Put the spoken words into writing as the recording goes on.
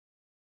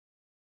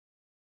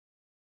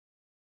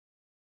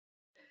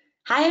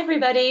Hi,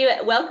 everybody.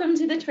 Welcome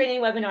to the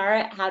training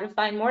webinar, How to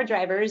Find More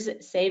Drivers,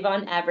 Save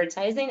on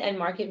Advertising, and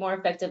Market More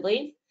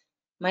Effectively.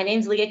 My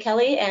name's Leah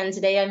Kelly, and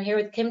today I'm here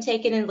with Kim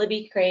Theken and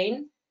Libby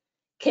Crain.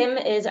 Kim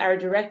is our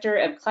Director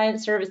of Client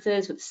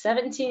Services with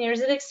 17 years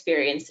of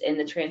experience in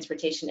the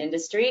transportation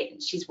industry.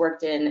 She's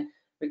worked in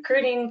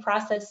recruiting,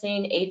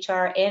 processing,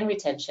 HR, and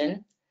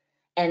retention.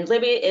 And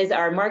Libby is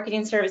our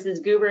Marketing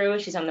Services Guru.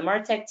 She's on the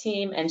MarTech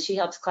team, and she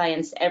helps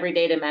clients every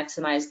day to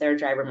maximize their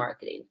driver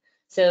marketing.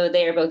 So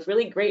they are both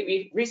really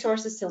great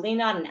resources to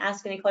lean on and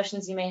ask any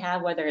questions you may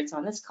have, whether it's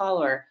on this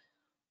call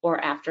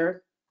or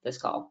after this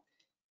call.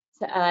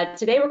 So,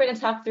 today we're going to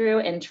talk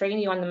through and train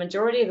you on the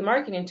majority of the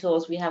marketing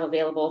tools we have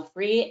available,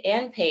 free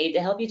and paid,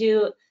 to help you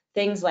do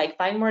things like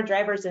find more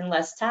drivers in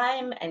less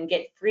time and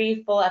get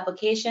free full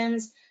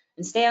applications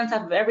and stay on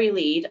top of every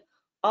lead,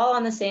 all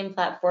on the same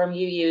platform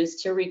you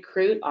use to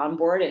recruit,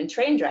 onboard, and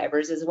train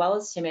drivers, as well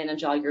as to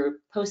manage all your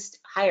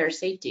post-hire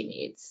safety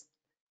needs.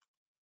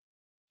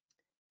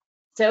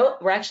 So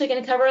we're actually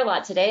going to cover a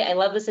lot today. I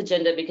love this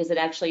agenda because it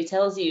actually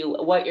tells you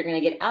what you're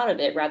going to get out of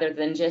it rather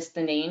than just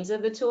the names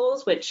of the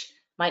tools, which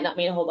might not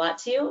mean a whole lot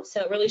to you.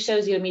 So it really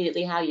shows you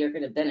immediately how you're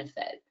going to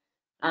benefit.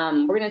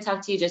 We're going to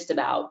talk to you just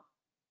about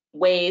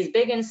ways,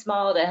 big and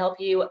small, to help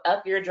you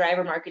up your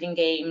driver marketing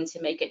game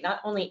to make it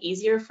not only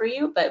easier for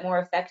you, but more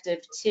effective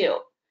too.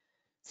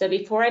 So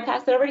before I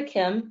pass it over to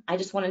Kim, I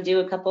just want to do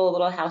a couple of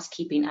little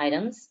housekeeping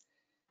items.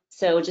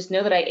 So just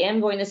know that I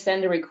am going to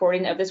send a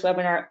recording of this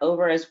webinar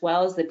over as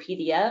well as the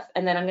PDF,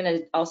 and then I'm going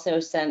to also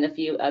send a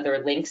few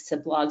other links to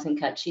blogs and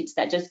cut sheets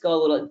that just go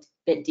a little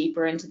bit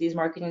deeper into these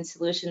marketing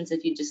solutions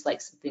if you just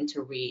like something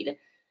to read.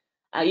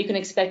 You can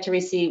expect to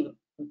receive,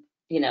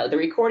 the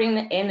recording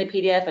and the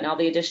PDF and all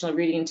the additional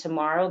reading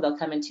tomorrow. They'll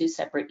come in two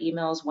separate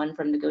emails, one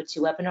from the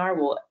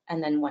GoToWebinar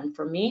and then one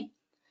from me.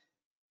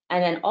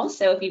 And then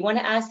also, if you want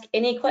to ask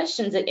any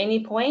questions at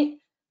any point,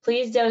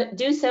 please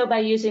do so by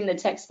using the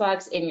text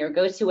box in your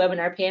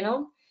GoToWebinar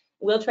panel.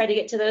 We'll try to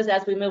get to those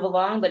as we move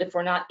along, but if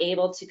we're not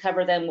able to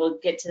cover them, we'll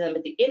get to them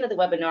at the end of the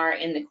webinar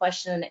in the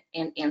question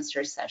and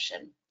answer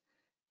session.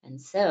 And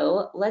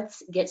so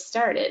let's get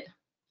started.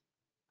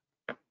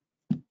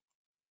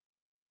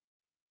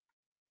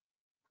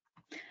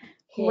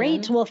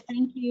 Great. Well,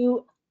 thank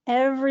you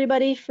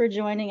everybody for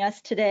joining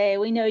us today.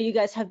 We know you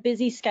guys have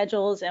busy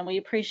schedules and we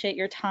appreciate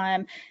your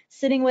time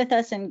sitting with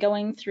us and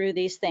going through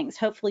these things.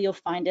 Hopefully you'll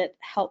find it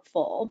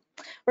helpful.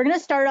 We're going to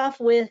start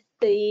off with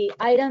the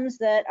items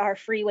that are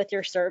free with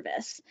your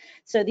service.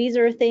 So these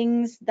are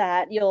things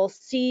that you'll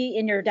see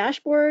in your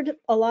dashboard.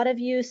 A lot of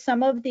you,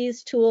 some of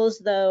these tools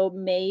though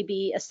may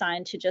be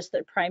assigned to just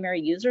the primary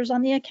users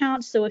on the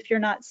account. So if you're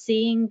not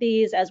seeing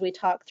these as we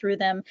talk through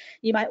them,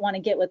 you might want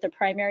to get with the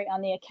primary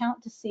on the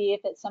account to see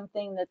if it's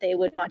something that they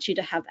would want you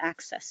to have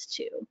access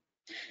to.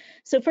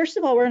 So first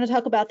of all, we're going to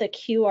talk about the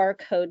QR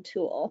code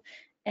tool.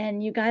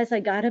 And you guys, I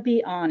gotta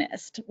be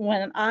honest,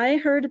 when I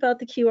heard about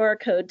the QR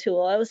code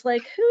tool, I was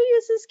like, who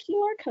uses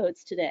QR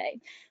codes today?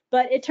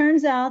 But it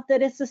turns out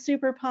that it's a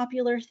super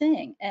popular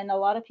thing and a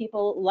lot of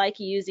people like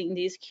using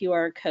these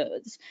QR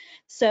codes.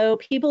 So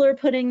people are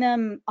putting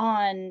them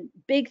on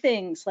big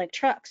things like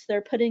trucks. They're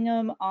putting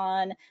them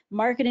on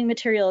marketing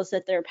materials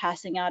that they're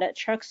passing out at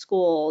truck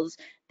schools.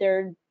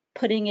 They're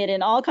putting it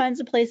in all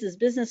kinds of places,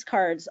 business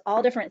cards,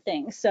 all different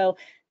things. So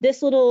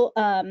this little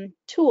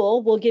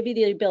tool will give you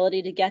the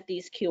ability to get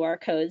these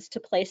QR codes to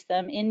place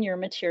them in your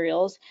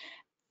materials,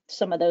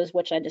 some of those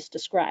which I just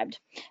described.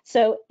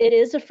 So it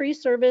is a free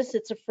service.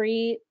 It's a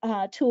free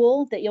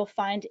tool that you'll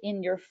find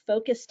in your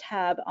focus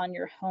tab on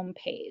your home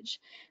page.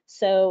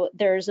 So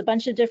there's a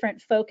bunch of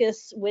different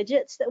focus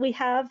widgets that we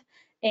have,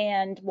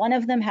 and one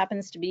of them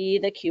happens to be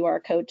the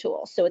QR code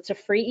tool. So it's a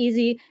free,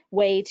 easy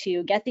way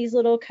to get these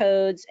little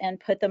codes and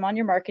put them on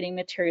your marketing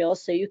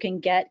materials so you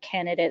can get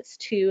candidates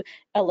to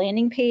a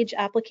landing page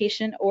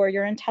application or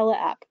your Intella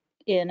app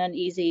in an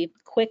easy,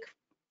 quick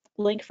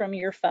link from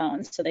your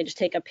phone. So they just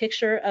take a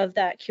picture of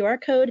that QR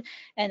code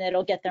and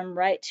it'll get them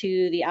right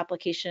to the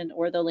application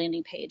or the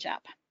landing page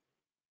app.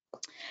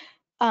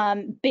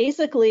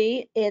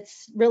 Basically,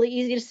 it's really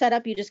easy to set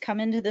up. You just come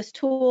into this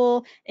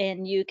tool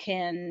and you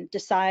can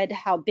decide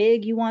how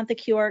big you want the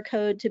QR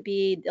code to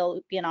be.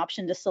 There'll be an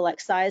option to select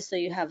size. So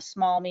you have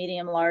small,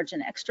 medium, large,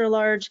 and extra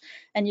large.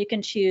 And you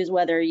can choose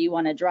whether you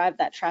want to drive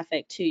that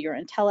traffic to your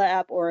Intella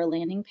app or a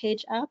landing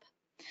page app,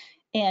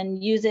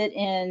 and use it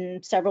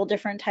in several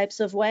different types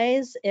of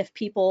ways. If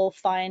people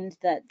find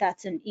that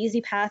that's an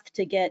easy path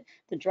to get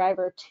the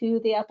driver to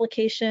the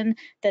application,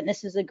 then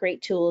this is a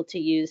great tool to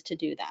use to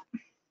do that.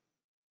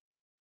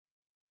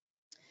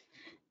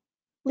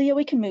 Leah,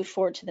 we can move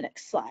forward to the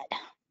next slide.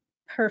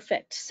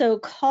 Perfect. So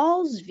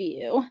calls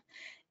view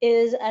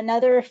is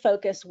another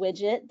focus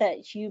widget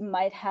that you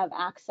might have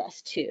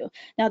access to.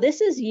 Now this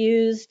is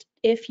used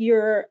if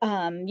you're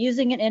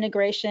using an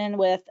integration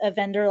with a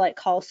vendor like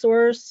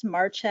CallSource,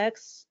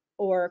 Marchex,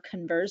 or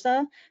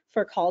Conversa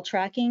for call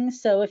tracking.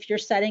 So if you're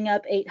setting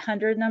up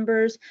 800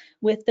 numbers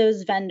with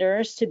those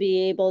vendors to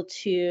be able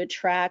to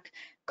track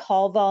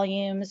call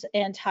volumes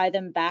and tie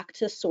them back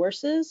to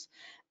sources,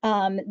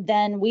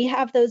 then we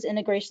have those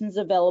integrations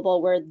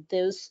available where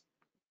those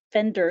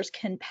vendors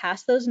can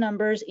pass those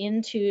numbers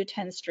into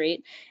 10th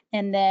Street,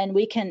 and then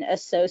we can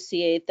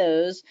associate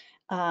those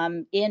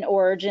in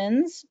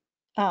origins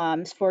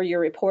for your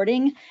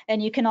reporting.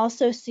 And you can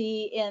also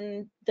see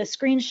in the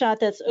screenshot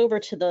that's over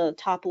to the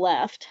top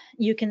left,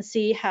 you can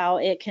see how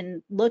it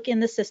can look in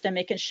the system.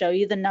 It can show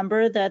you the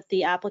number that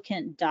the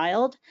applicant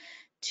dialed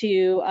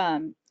to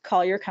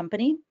call your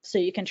company. So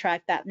you can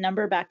track that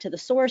number back to the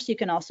source. You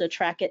can also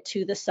track it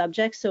to the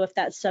subject. So if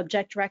that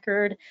subject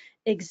record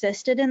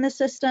existed in the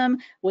system,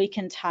 we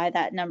can tie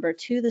that number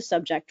to the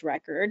subject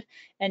record,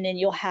 and then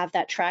you'll have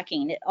that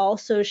tracking. It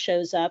also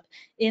shows up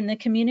in the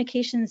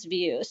communications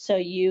view. So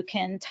you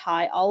can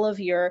tie all of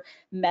your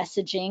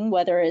messaging,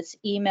 whether it's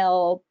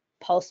email,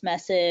 pulse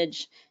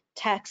message,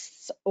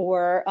 texts,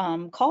 or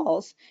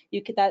calls.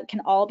 That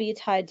can all be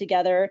tied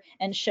together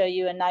and show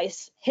you a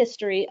nice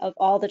history of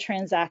all the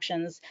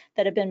transactions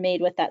that have been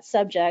made with that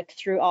subject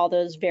through all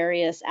those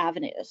various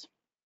avenues.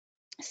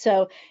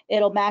 So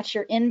it'll match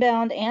your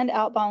inbound and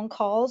outbound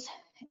calls,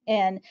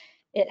 and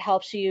it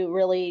helps you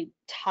really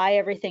tie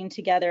everything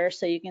together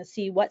so you can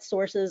see what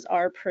sources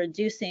are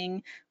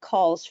producing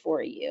calls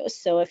for you.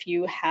 So if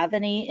you have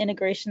any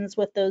integrations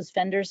with those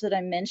vendors that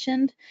I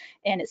mentioned,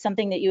 and it's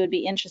something that you would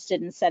be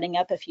interested in setting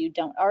up if you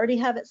don't already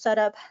have it set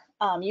up,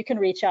 you can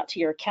reach out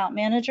to your account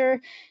manager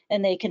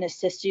and they can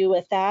assist you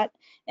with that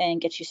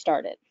and get you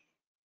started.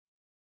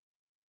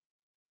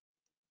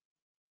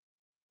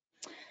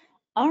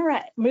 All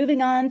right,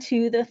 moving on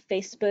to the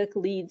Facebook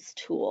Leads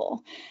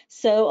tool.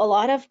 So a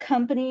lot of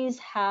companies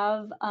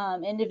have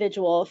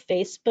individual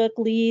Facebook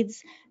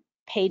Leads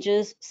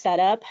pages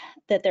set up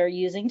that they're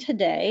using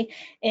today.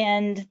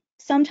 And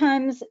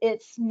sometimes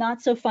it's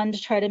not so fun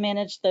to try to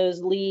manage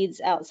those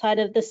leads outside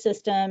of the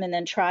system and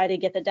then try to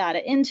get the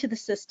data into the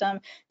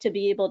system to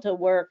be able to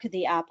work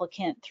the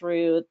applicant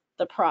through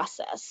the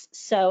process.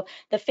 So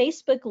the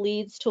Facebook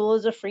Leads tool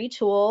is a free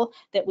tool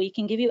that we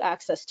can give you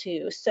access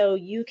to. So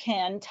you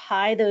can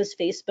tie those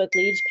Facebook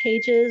Leads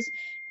pages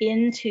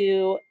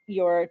into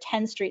your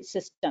 10th Street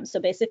system. So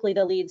basically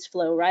the leads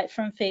flow right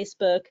from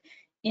Facebook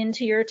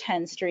into your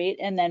 10th Street,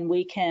 and then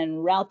we can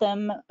route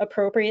them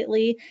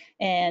appropriately,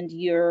 and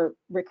your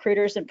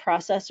recruiters and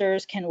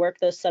processors can work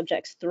those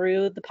subjects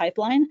through the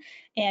pipeline,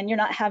 and you're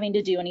not having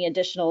to do any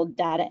additional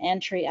data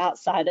entry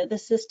outside of the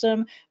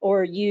system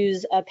or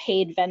use a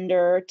paid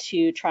vendor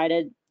to try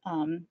to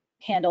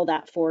handle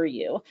that for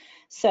you.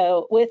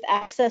 So with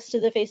access to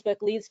the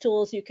Facebook Leads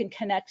tools, you can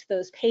connect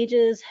those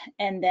pages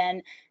and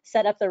then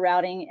set up the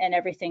routing and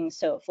everything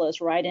so it flows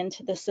right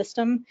into the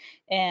system,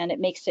 and it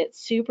makes it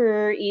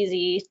super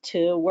easy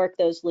to work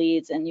those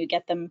leads and you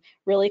get them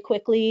really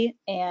quickly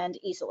and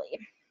easily.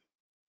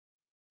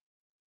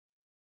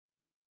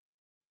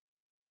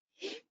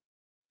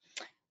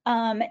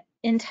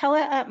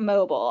 IntelliApp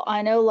Mobile.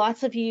 I know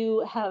lots of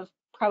you have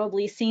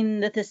probably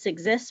seen that this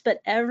exists,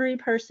 but every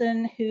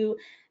person who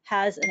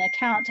has an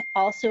account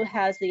also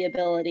has the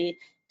ability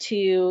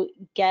to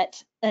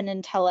get an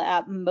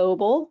IntelliApp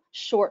Mobile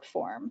short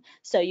form.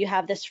 So you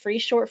have this free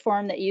short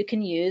form that you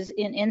can use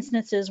in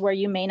instances where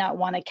you may not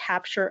want to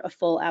capture a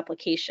full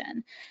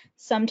application.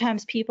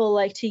 Sometimes people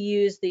like to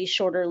use the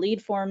shorter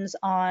lead forms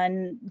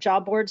on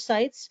job board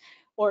sites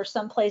or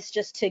someplace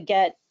just to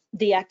get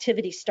the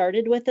activity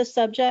started with the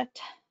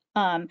subject.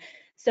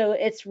 So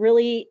it's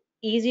really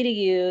easy to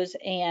use,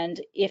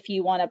 and if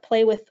you want to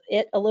play with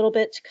it a little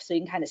bit so you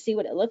can kind of see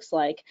what it looks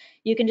like,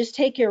 you can just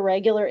take your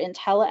regular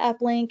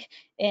IntelliApp link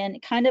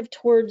and kind of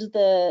towards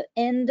the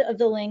end of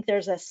the link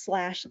there's a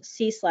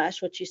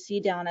 /C/ which you see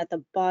down at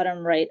the bottom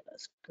right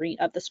screen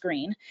of the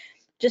screen.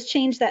 Just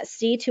change that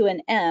C to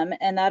an M,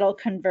 and that'll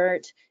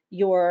convert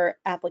your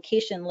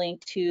application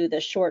link to the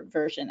short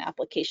version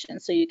application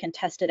so you can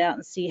test it out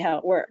and see how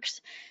it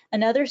works.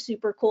 Another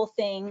super cool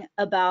thing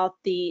about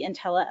the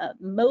IntelliApp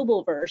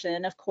mobile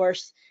version, of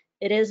course,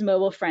 it is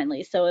mobile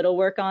friendly, so it'll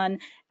work on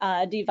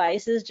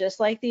devices just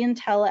like the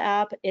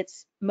IntelliApp.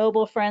 It's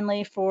mobile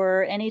friendly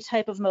for any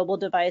type of mobile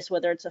device,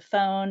 whether it's a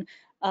phone,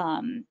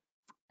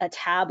 a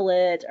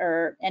tablet,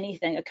 or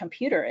anything, a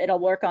computer. It'll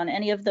work on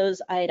any of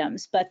those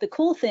items. But the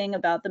cool thing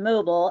about the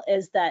mobile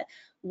is that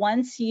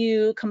once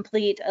you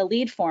complete a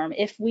lead form,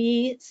 if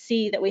we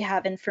see that we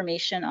have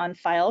information on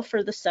file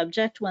for the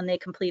subject when they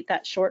complete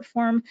that short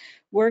form,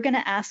 we're going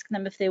to ask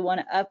them if they want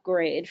to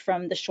upgrade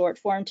from the short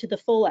form to the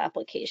full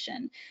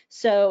application.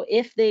 So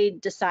if they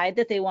decide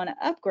that they want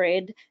to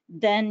upgrade,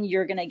 then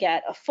you're going to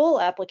get a full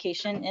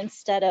application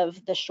instead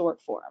of the short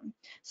form.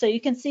 So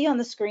you can see on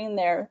the screen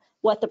there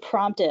what the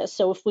prompt is.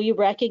 So if we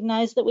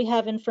recognize that we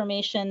have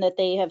information that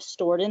they have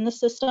stored in the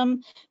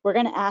system, we're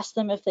going to ask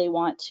them if they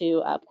want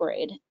to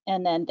upgrade,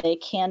 and then they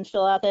can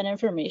fill out that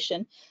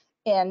information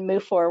and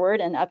move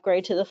forward and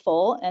upgrade to the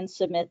full and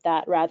submit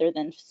that rather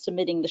than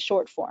submitting the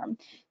short form.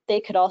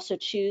 They could also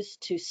choose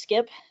to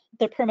skip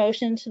the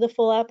promotion to the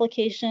full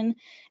application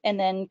and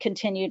then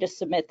continue to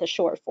submit the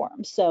short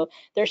form. So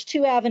there's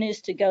two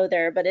avenues to go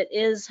there, but it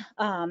is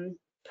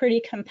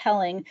pretty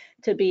compelling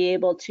to be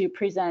able to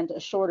present a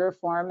shorter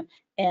form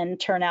and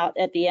turn out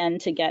at the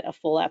end to get a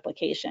full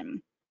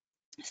application.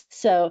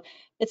 So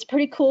it's a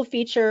pretty cool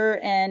feature,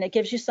 and it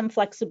gives you some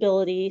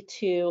flexibility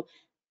to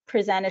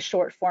present a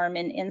short form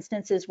in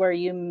instances where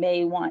you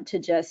may want to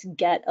just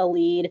get a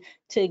lead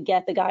to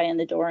get the guy in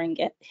the door and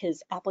get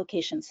his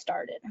application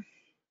started.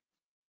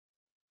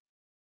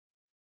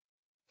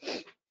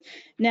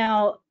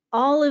 Now,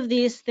 all of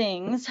these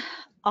things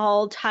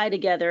all tie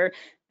together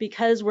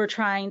because we're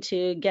trying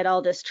to get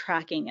all this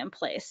tracking in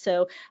place.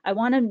 So I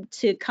wanted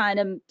to kind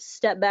of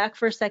step back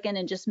for a second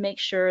and just make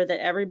sure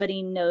that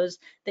everybody knows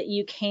that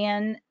you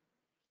can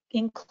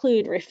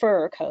include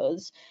referrer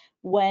codes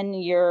when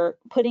you're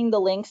putting the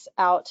links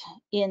out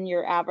in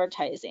your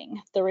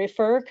advertising. The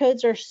referrer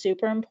codes are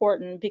super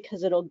important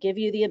because it'll give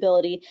you the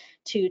ability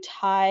to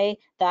tie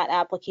that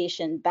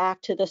application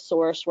back to the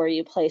source where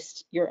you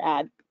placed your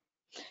ad.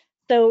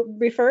 So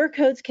referrer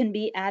codes can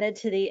be added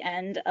to the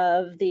end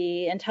of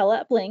the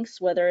IntelliApp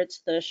links, whether it's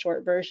the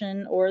short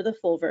version or the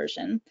full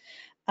version.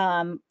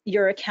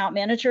 Your account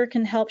manager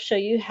can help show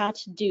you how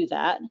to do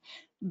that.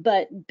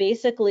 But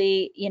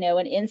basically, you know,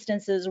 in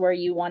instances where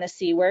you want to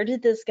see where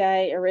did this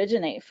guy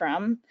originate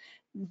from,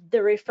 the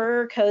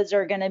referrer codes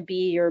are going to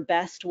be your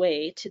best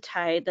way to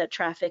tie the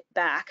traffic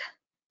back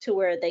to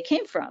where they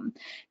came from.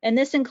 And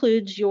this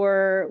includes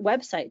your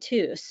website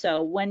too.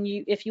 So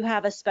if you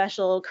have a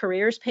special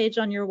careers page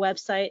on your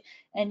website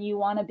and you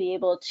want to be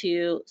able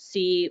to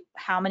see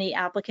how many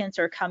applicants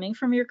are coming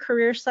from your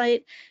career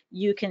site,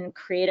 you can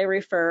create a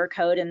referrer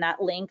code, and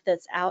that link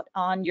that's out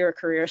on your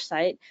career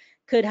site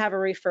could have a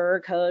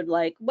referrer code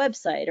like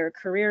website or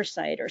career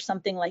site or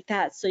something like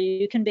that. So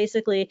you can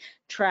basically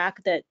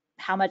track that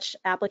how much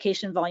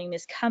application volume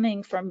is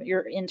coming from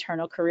your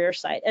internal career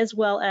site, as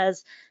well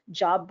as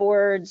job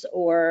boards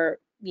or,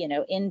 you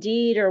know,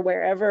 Indeed or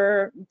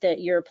wherever that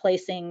you're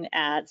placing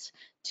ads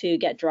to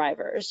get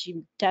drivers.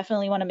 You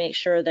definitely want to make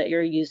sure that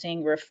you're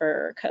using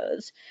referrer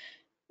codes.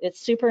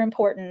 It's super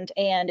important,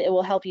 and it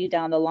will help you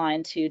down the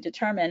line to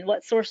determine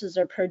what sources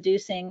are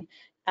producing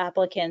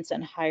applicants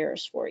and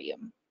hires for you.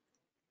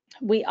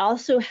 We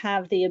also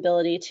have the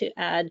ability to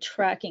add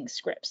tracking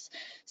scripts.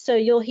 So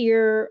you'll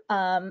hear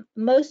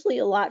mostly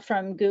a lot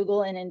from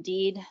Google and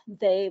Indeed.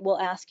 They will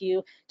ask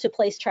you to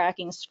place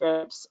tracking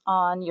scripts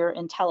on your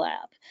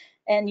IntelliApp.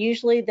 And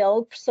usually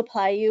they'll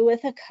supply you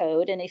with a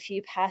code. And if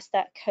you pass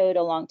that code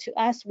along to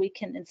us, we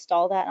can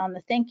install that on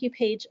the thank you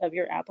page of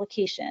your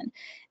application.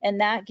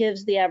 And that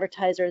gives the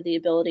advertiser the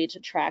ability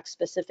to track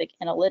specific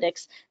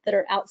analytics that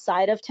are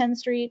outside of 10th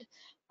Street.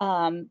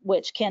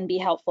 Which can be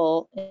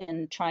helpful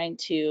in trying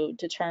to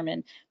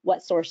determine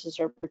what sources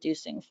are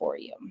producing for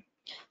you.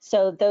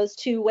 So those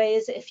two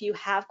ways, if you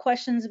have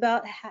questions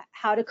about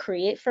how to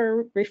create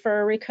for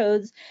referrer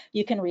codes,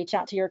 you can reach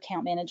out to your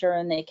account manager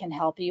and they can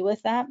help you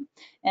with that.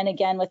 And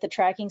again, with the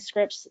tracking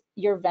scripts,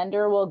 your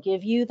vendor will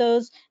give you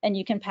those and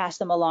you can pass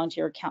them along to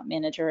your account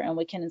manager and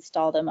we can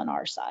install them on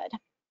our side.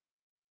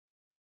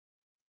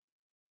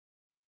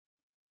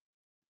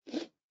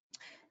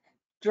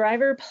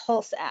 Driver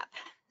Pulse app.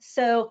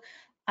 So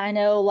I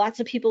know lots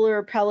of people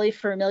are probably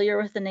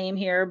familiar with the name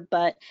here,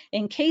 but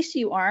in case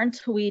you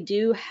aren't, we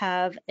do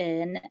have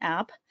an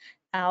app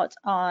out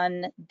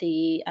on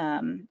the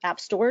app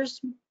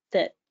stores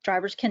that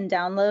drivers can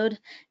download,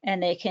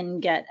 and they can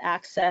get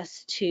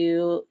access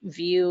to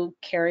view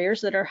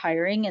carriers that are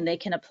hiring, and they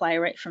can apply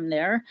right from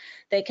there.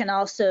 They can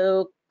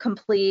also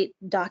complete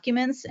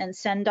documents and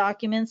send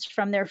documents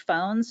from their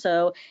phone.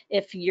 So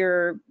if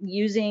you're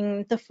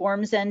using the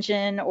Forms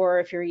engine or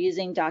if you're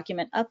using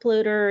Document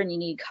Uploader and you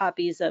need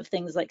copies of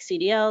things like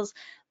CDLs,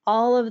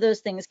 all of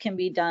those things can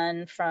be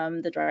done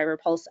from the Driver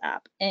Pulse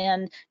app.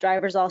 And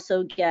drivers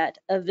also get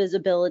a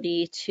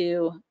visibility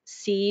to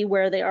see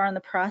where they are in the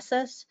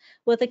process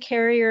with a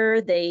carrier.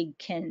 They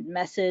can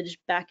message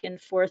back and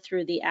forth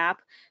through the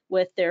app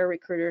with their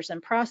recruiters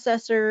and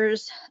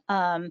processors,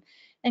 and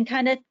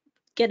kind of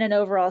get an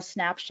overall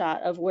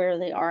snapshot of where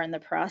they are in the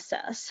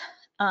process.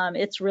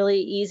 It's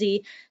really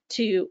easy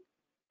to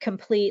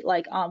complete,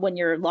 like when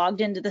you're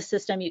logged into the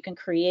system, you can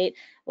create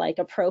like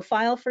a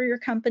profile for your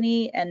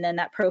company, and then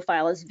that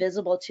profile is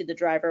visible to the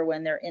driver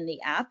when they're in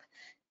the app.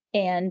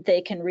 And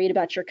they can read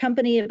about your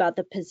company, about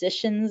the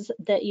positions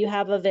that you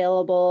have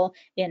available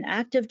in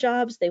active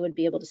jobs. They would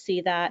be able to see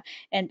that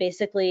and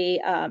basically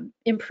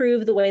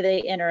improve the way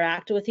they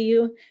interact with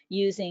you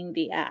using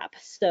the app.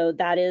 So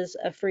that is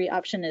a free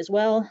option as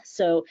well.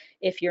 So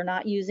if you're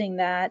not using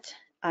that,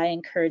 I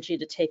encourage you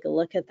to take a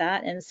look at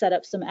that and set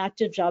up some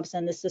active jobs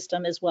in the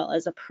system as well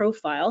as a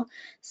profile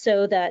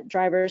so that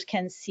drivers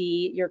can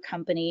see your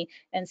company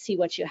and see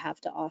what you have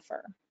to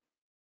offer.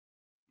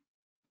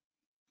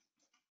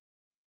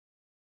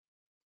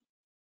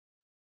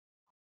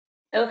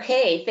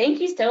 Okay, thank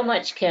you so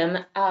much, Kim.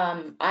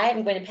 I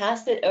am going to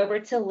pass it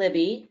over to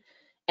Libby.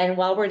 And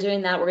while we're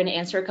doing that, we're going to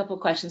answer a couple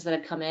questions that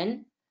have come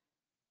in.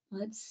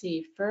 Let's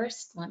see,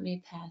 first, let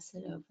me pass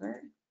it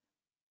over.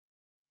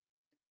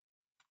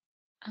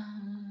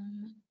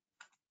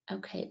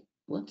 Okay,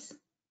 whoops.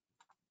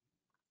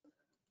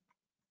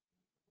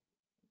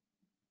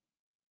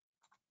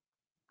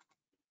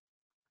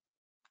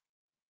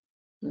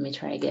 Let me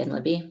try again,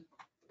 Libby.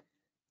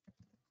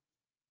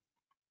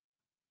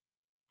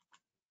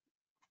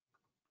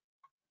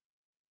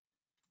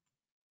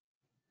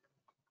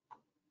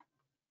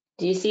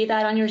 Do you see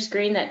that on your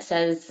screen that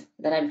says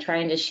that I'm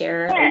trying to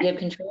share or Yes. give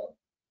control?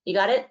 You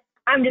got it?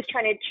 I'm just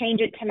trying to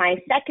change it to my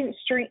second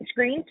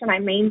screen so my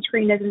main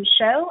screen doesn't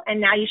show.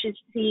 And now you should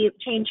see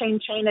chain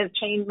of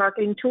chain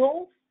marketing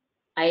tools.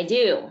 I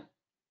do.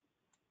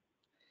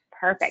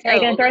 Perfect. So, are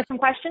you going to throw some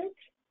questions?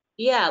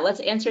 Yeah, let's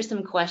answer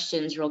some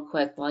questions real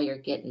quick while you're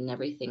getting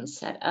everything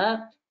set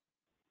up.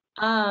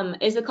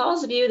 Is the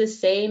calls view the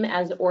same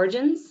as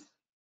origins?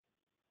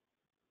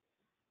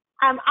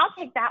 I'll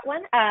take that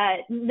one.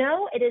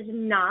 No, it is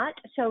not.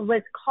 So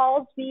with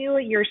calls view,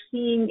 you're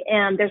seeing,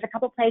 there's a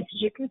couple places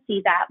you can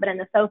see that, but in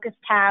the focus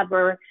tab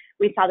where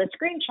we saw the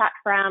screenshot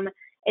from,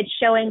 it's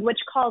showing which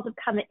calls have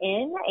come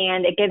in,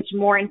 and it gives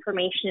more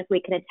information if we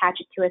can attach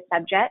it to a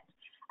subject,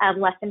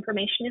 less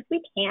information if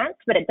we can't,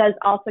 but it does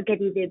also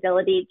give you the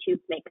ability to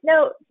make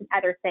notes and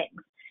other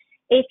things.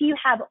 If you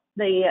have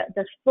the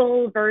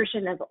full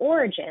version of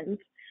origins,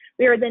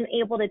 we are then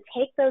able to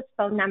take those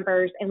phone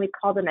numbers and we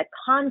call them a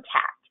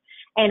contact.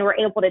 And we're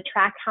able to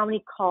track how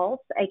many calls,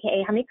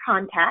 aka how many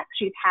contacts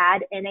you've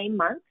had in a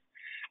month.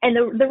 And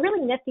the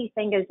really nifty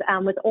thing is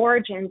with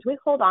origins, we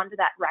hold on to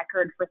that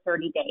record for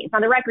 30 days.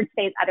 Now the record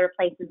stays other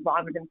places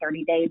longer than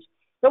 30 days,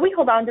 but we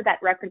hold on to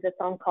that record of the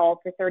phone call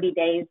for 30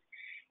 days.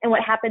 And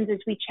what happens is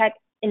we check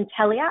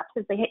IntelliApps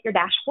as they hit your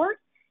dashboard,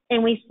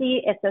 and we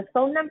see if the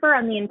phone number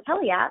on the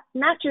IntelliApp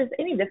matches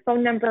any of the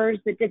phone numbers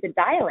that did the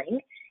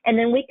dialing. And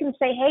then we can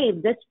say, hey,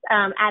 this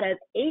out of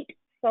 8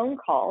 phone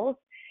calls,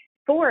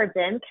 4 of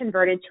them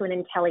converted to an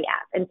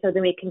IntelliApp, and so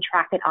then we can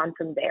track it on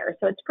from there.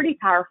 So it's pretty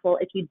powerful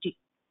if you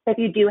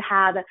do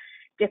have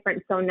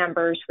different phone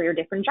numbers for your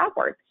different job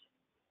words.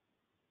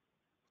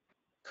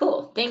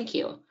 Cool, thank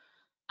you.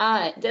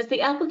 Does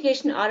the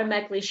application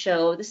automatically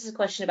show, this is a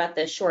question about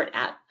the short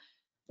app,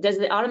 does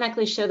it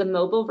automatically show the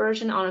mobile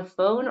version on a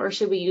phone, or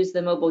should we use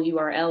the mobile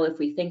URL if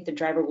we think the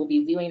driver will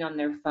be viewing on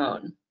their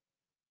phone?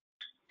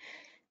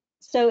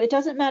 So it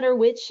doesn't matter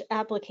which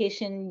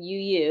application you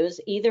use,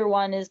 either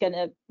one is going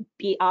to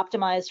be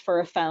optimized for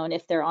a phone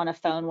if they're on a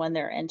phone when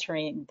they're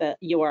entering the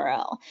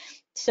URL.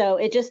 So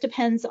it just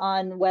depends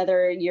on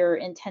whether you're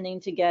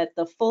intending to get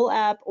the full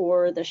app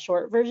or the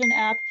short version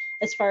app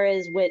as far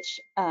as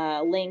which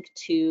link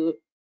to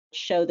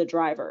show the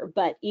driver.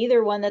 But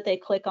either one that they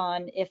click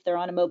on, if they're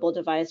on a mobile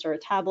device or a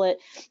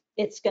tablet,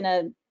 it's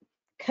gonna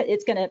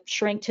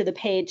shrink to the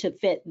page to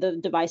fit the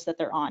device that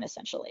they're on,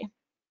 essentially.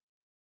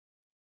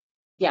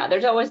 Yeah,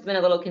 there's always been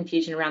a little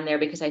confusion around there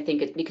because I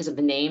think it's because of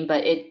the name,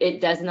 but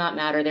it does not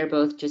matter. They're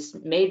both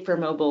just made for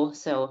mobile,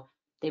 so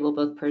they will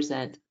both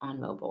present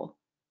on mobile.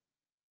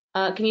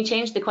 Can you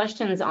change the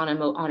questions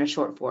on a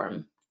short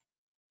form?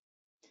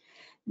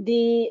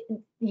 The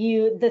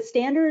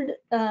standard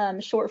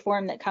short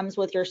form that comes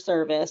with your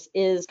service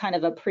is kind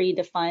of a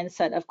predefined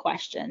set of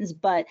questions,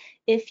 but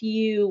if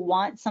you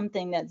want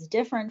something that's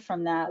different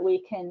from that,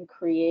 we can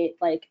create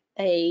like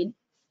a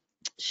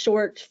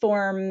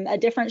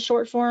different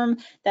short form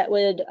that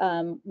would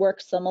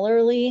work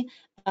similarly.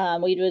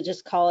 We would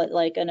just call it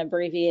like an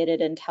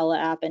abbreviated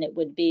IntelliApp, and it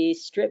would be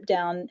stripped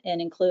down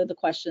and include the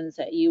questions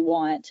that you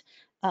want.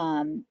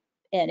 And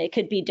it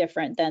could be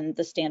different than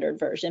the standard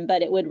version,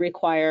 but it would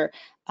require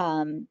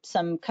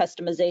some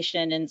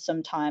customization and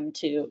some time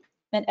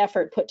an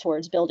effort put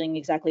towards building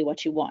exactly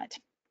what you want.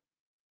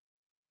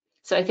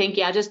 So I think,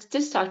 yeah,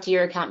 just talk to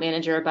your account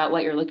manager about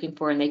what you're looking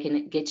for, and they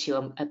can get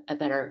you a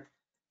better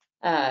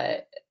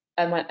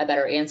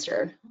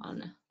answer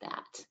on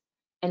that.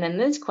 And then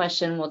this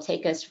question will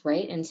take us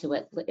right into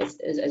it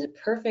as a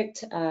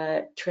perfect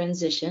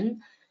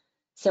transition.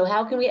 So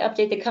how can we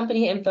update the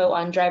company info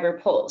on Driver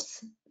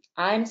Pulse?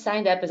 I'm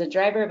signed up as a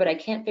driver, but I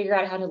can't figure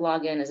out how to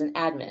log in as an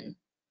admin.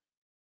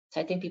 So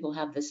I think people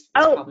have this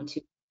problem too.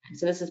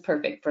 So this is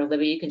perfect for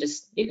Libby. You can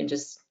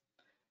just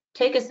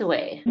take us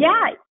away.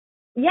 Yeah.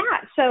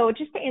 So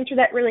just to answer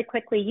that really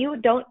quickly, you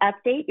don't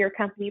update your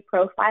company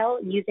profile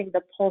using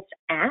the Pulse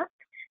app.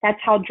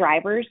 That's how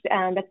drivers,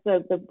 that's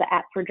the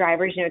app for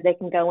drivers, they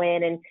can go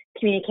in and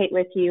communicate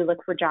with you,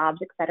 look for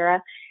jobs,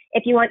 etc.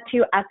 If you want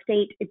to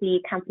update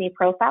the company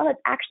profile, it's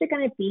actually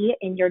going to be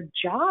in your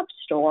job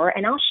store.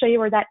 And I'll show you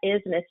where that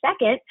is in a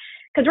second,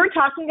 because we're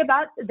talking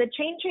about the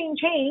chain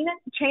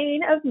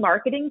of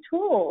marketing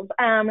tools.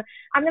 I'm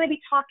going to be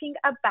talking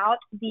about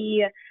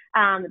the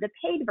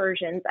paid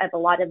versions of a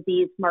lot of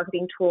these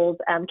marketing tools.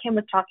 Kim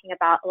was talking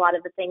about a lot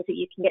of the things that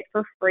you can get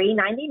for free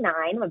 $99.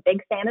 I'm a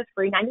big fan of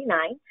free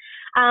 $99.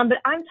 But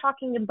I'm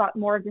talking about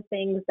more of the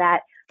things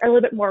that are a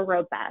little bit more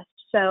robust.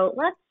 So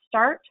let's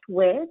start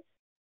with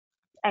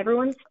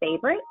everyone's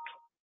favorite,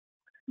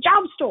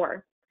 Job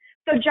Store.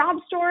 So Job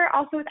Store,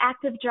 also with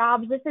active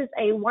jobs, this is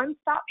a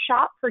one-stop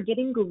shop for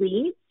getting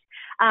leads.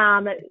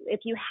 If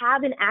you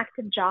have an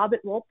active job,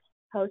 it will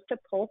post a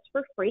Pulse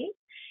for free.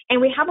 And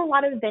we have a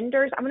lot of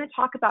vendors. I'm going to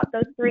talk about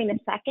those 3 in a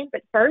second,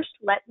 but first,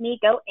 let me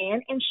go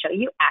in and show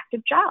you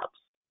active jobs.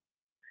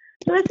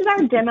 So this is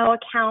our demo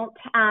account.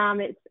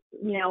 It's,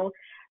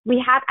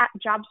 We have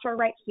Job Store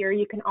right here.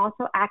 You can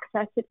also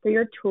access it through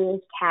your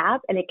Tools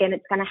tab. And again,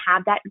 it's going to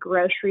have that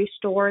grocery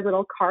store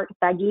little cart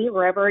buggy,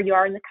 wherever you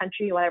are in the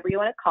country, whatever you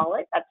want to call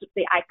it. That's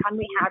the icon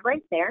we have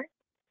right there.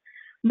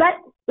 But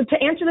to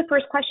answer the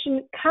first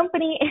question,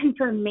 company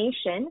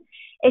information,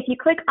 if you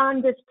click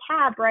on this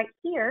tab right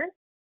here,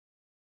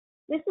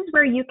 this is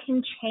where you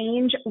can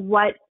change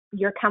what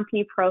your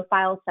company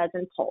profile says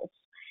in Pulse.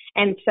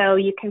 And so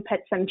you can put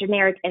some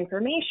generic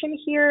information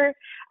here.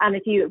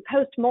 If you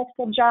post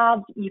multiple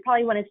jobs, you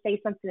probably want to say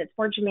something that's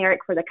more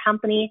generic for the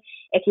company.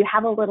 If you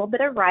have a little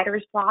bit of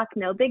writer's block,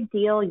 no big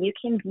deal. You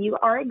can view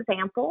our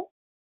example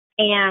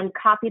and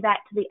copy that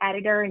to the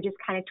editor and just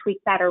kind of tweak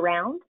that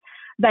around.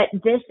 But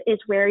this is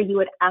where you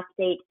would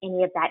update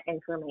any of that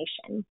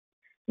information.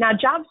 Now,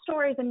 Job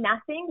Store is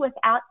nothing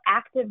without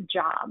active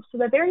jobs. So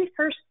the very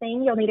first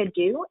thing you'll need to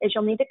do is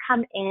you'll need to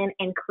come in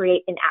and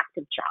create an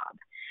active job.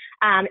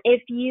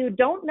 If you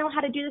don't know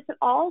how to do this at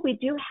all, we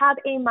do have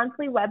a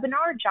monthly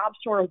webinar, Job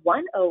Store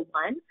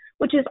 101,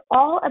 which is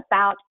all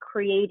about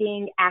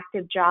creating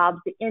active jobs,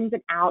 the ins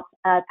and outs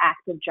of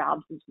active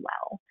jobs as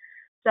well.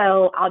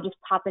 So I'll just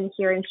pop in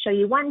here and show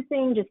you one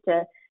thing just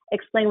to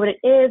explain what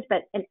it is.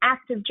 But an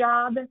active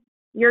job,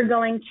 you're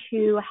going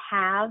to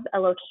have a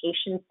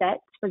location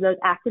set for those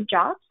active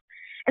jobs.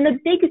 And the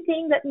big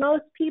thing that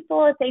most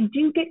people, if they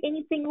do get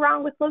anything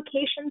wrong with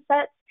location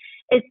sets,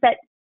 is that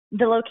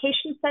the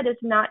location set is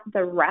not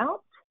the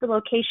route. The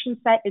location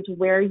set is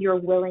where you're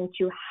willing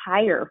to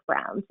hire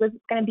from. So this is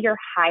going to be your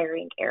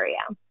hiring area.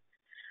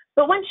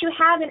 But once you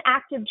have an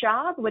active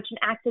job, which an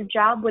active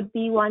job would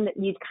be one that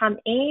you'd come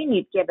in,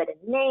 you'd give it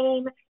a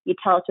name, you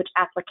tell us which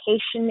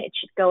application it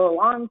should go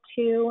along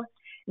to,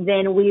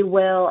 then we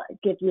will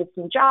give you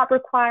some job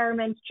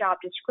requirements, job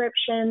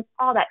descriptions,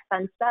 all that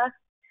fun stuff.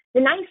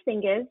 The nice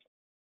thing is,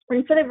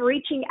 instead of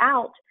reaching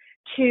out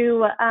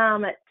to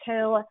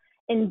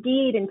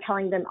Indeed and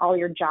telling them all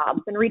your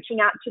jobs, and reaching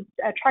out to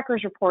a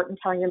Truckers Report and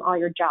telling them all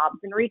your jobs,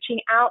 and reaching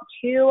out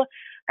to,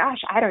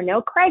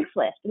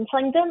 Craigslist and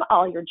telling them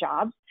all your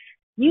jobs,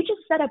 you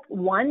just set up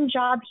one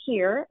job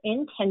here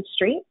in 10th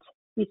Street.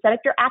 You set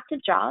up your active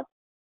job,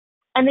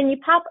 and then you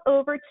pop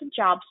over to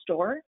Job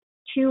Store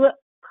to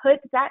put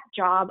that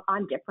job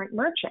on different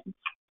merchants.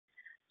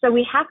 So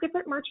we have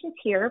different merchants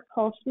here: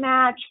 Pulse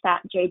Match,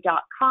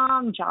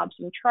 FatJ.com, Jobs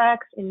and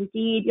Trucks,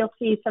 Indeed. You'll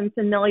see some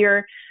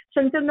familiar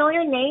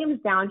names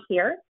down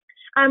here.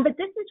 But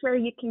this is where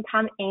you can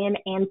come in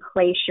and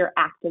place your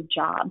active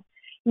job.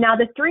 Now,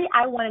 the three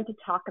I wanted to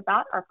talk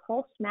about are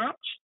Pulse Match,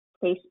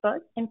 Facebook,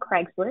 and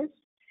Craigslist.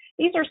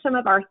 These are some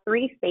of our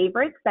three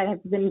favorites that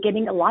have been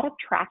getting a lot of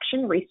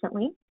traction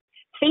recently.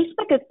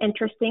 Facebook is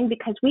interesting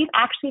because we've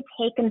actually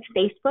taken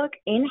Facebook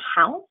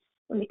in-house.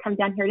 Let me come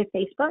down here to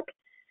Facebook.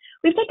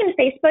 We've taken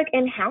Facebook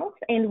in-house,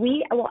 and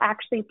we will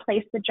actually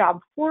place the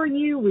job for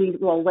you. We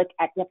will look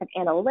at different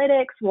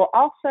analytics. We'll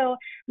also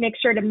make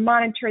sure to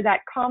monitor that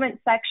comment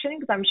section,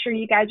 because I'm sure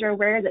you guys are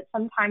aware that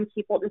sometimes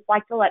people just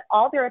like to let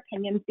all their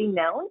opinions be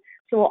known.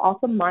 So we'll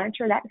also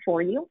monitor that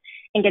for you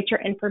and get your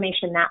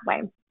information that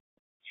way.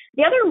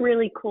 The other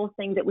really cool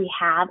thing that we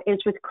have is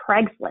with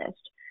Craigslist.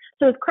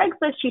 So with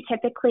Craigslist, you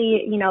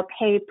typically,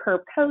 pay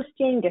per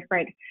posting.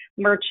 Different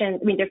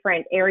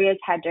areas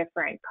have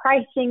different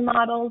pricing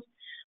models.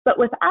 But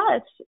with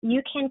us,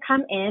 you can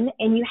come in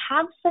and you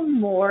have some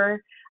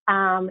more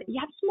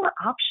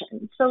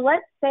options. So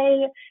let's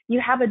say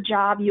you have a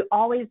job, you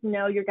always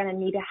know you're going to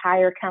need to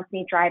hire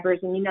company drivers,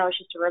 and it's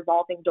just a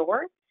revolving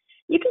door.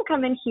 You can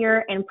come in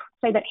here and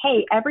say that,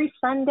 hey, every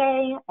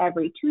Sunday,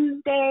 every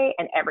Tuesday,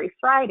 and every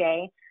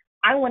Friday,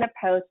 I want to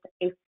post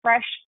a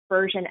fresh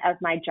version of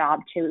my job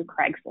to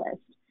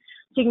Craigslist.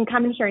 So you can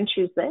come in here and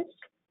choose this.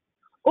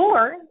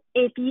 Or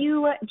if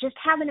you just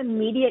have an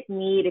immediate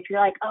need, if you're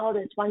like, oh,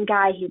 there's one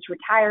guy, he's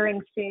retiring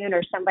soon,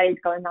 or somebody's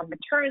going on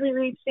maternity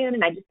leave soon,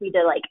 and I just need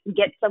to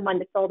get someone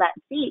to fill that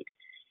seat,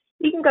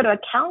 you can go to a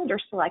calendar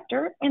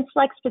selector and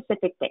select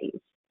specific days.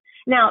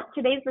 Now,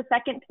 today's the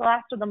second to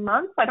last of the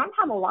month, so I don't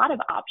have a lot of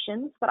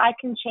options, but I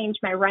can change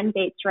my run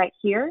dates right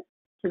here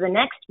to the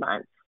next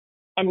month,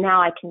 and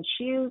now I can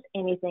choose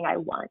anything I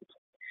want.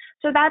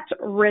 So that's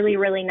really,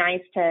 really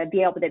nice to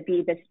be able to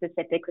be this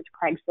specific with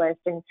Craigslist.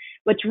 And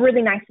what's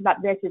really nice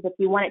about this is if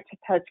you want it to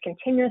post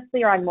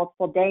continuously or on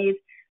multiple days,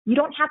 you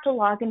don't have to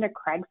log into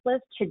Craigslist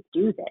to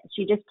do this.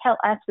 You just tell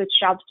us which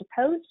jobs to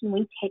post, and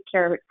we take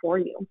care of it for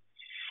you.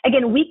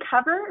 Again, we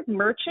cover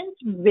merchants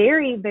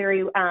very,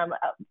 very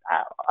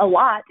a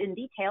lot in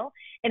detail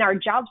in our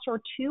Job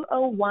Store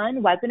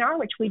 201 webinar,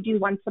 which we do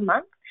once a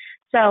month.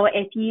 So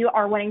if you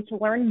are wanting to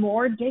learn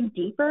more, dig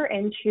deeper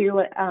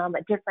into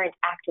different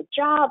active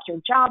jobs or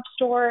Job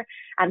Store,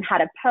 how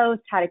to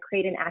post, how to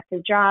create an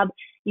active job,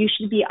 you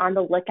should be on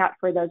the lookout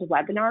for those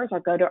webinars, or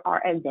go to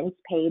our events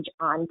page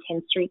on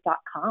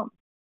 10thstreet.com.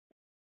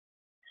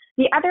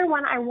 The other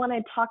one I want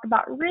to talk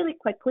about really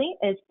quickly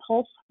is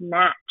Pulse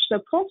Match. So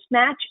Pulse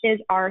Match is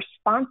our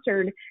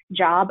sponsored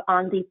job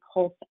on the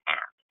Pulse app.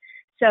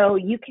 So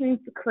you can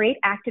create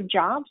active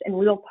jobs, and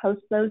we will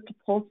post those to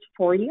Pulse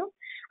for you.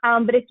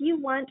 But if you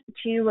want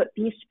to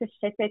be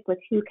specific with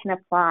who can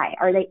apply,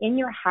 are they in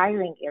your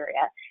hiring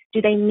area?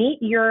 Do they meet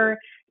your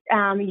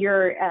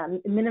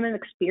minimum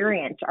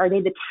experience? Are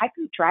they the type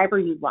of driver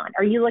you want?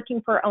 Are you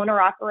looking for owner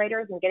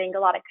operators and getting a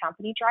lot of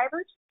company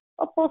drivers?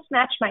 A Pulse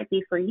Match might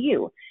be for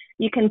you.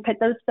 You can put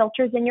those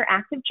filters in your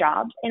active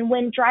jobs, and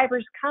when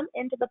drivers come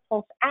into the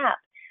Pulse app,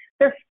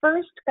 they're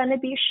first going to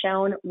be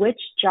shown which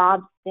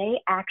jobs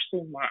they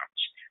actually match.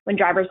 When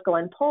drivers go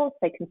in Pulse,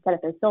 they can set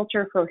up a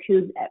filter for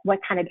what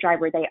kind of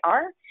driver they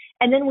are,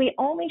 and then we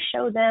only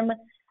show them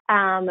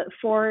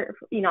for,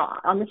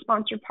 on the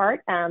sponsored part,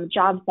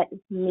 jobs that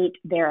meet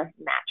their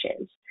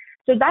matches.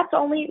 So that's the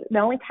only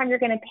time you're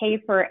going to pay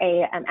for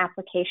an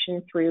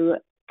application through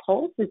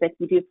Pulse is if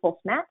you do Pulse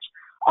Match.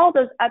 All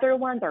those other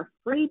ones are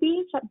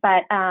freebies,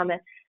 but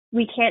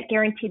we can't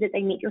guarantee that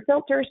they meet your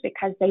filters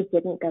because they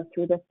didn't go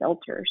through the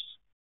filters.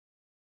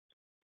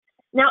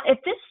 Now, if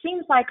this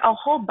seems like a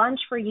whole bunch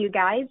for you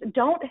guys,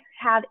 don't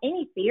have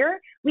any fear.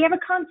 We have a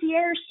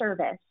concierge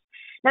service.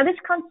 Now, this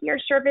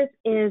concierge service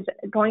is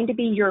going to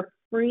be your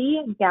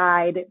free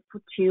guide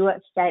to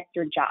set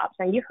your jobs.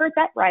 And you heard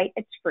that right,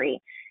 it's free.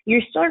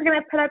 You're still going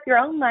to put up your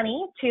own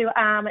money to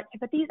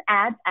put these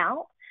ads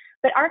out.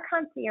 But our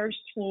concierge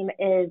team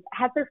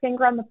has their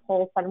finger on the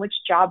pulse on which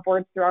job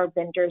boards through our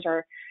vendors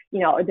are,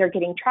 they're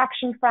getting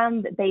traction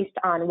from based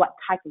on what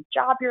type of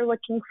job you're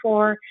looking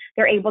for.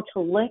 They're able to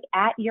look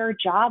at your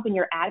job and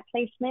your ad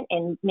placement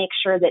and make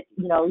sure that,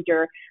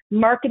 you're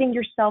marketing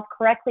yourself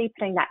correctly,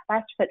 putting that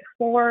best foot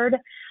forward,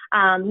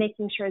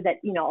 making sure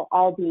that,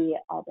 all the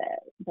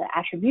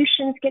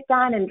attributions get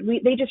done. And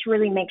they just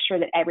really make sure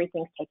that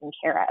everything's taken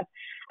care of.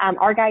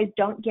 Our guys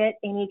don't get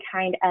any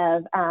kind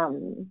of,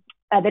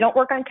 they don't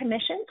work on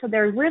commission, so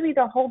they're really,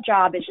 the whole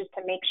job is just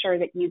to make sure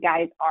that you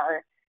guys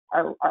are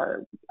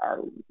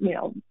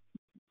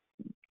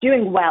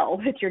doing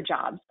well with your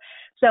jobs.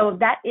 So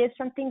that is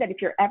something that if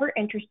you're ever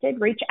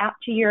interested, reach out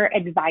to your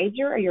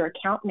advisor or your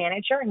account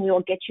manager, and we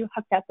will get you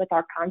hooked up with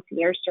our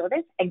concierge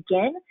service.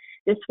 Again,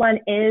 this one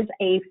is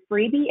a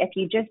freebie if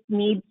you just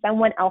need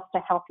someone else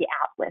to help you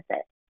out with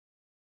it.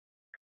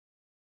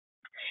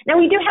 Now,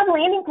 we do have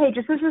landing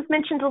pages. This was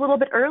mentioned a little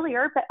bit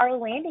earlier, but our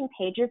landing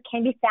pages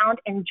can be found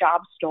in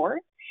Job Store.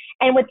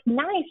 And what's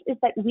nice is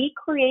that we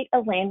create a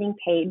landing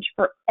page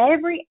for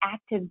every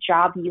active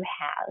job you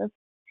have,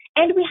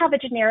 and we have a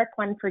generic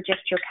one for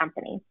just your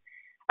company.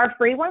 Our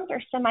free ones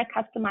are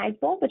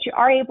semi-customizable, but you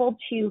are able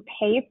to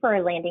pay for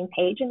a landing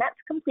page, and that's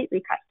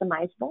completely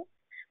customizable.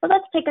 But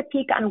let's take a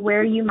peek on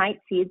where you might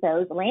see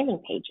those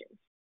landing pages.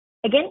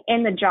 Again,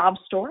 in the Job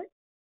Store,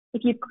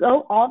 if you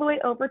go all the way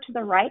over to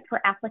the right for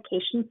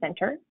Application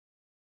Center,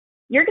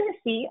 you're going to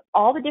see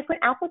all the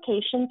different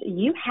applications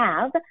you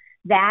have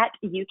that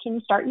you can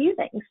start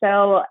using.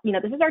 So,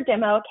 this is our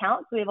demo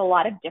account. So we have a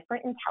lot of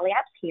different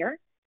IntelliApps here.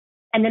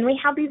 And then we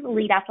have these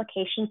lead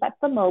applications. That's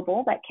the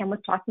mobile that Kim was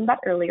talking about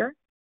earlier.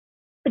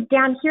 But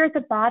down here at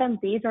the bottom,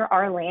 these are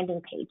our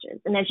landing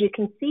pages. And as you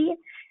can see,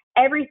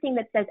 everything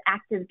that says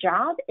active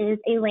job is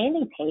a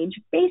landing page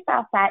based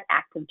off that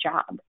active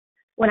job.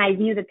 When I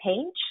view the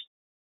page,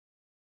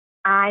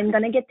 I'm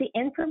going to get the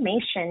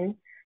information,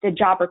 the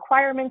job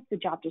requirements, the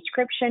job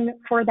description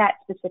for that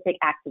specific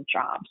active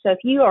job. So if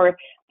you are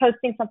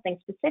posting something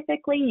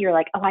specifically, you're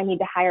like, oh, I need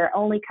to hire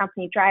only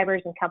company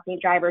drivers and company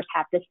drivers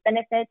have this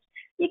benefits,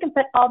 you can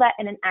put all that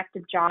in an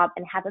active job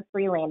and have a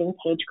free landing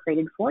page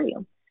created for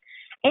you.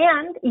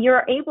 And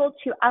you're able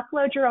to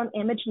upload your own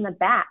image in the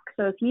back.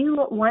 So if you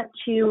want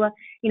to,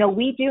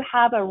 we do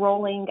have a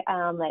rolling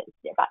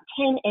about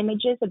 10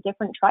 images of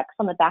different trucks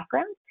on the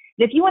background.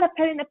 If you want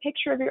to put in a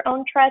picture of your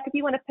own truck, if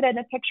you want to put in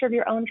a picture of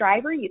your own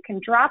driver, you can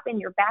drop in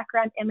your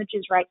background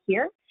images right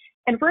here.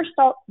 And first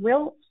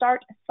we'll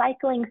start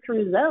cycling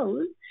through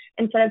those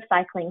instead of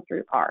cycling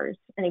through ours.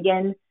 And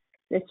again,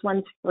 this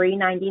one's free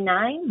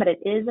 $99, but it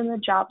is in the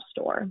Job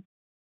Store.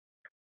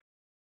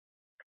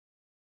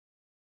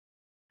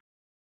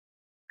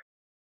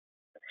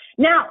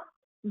 Now,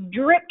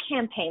 drip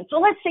campaign. So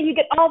let's say you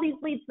get all these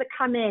leads that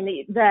come in.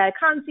 The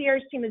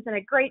concierge team has done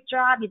a great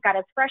job. You've got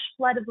a fresh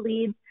flood of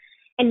leads.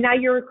 And now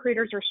your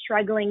recruiters are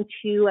struggling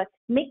to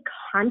make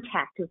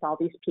contact with all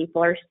these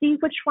people or see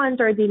which ones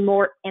are the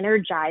more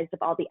energized of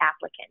all the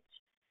applicants.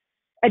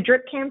 A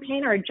drip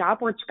campaign or a job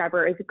board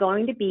scrubber is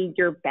going to be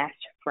your best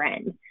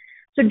friend.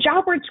 So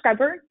job board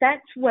scrubber,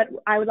 that's what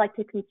I would like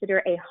to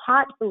consider a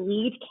hot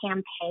lead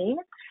campaign.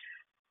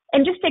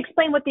 And just to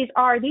explain what these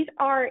are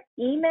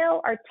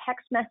email or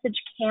text message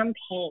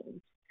campaigns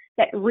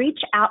that reach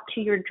out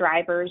to your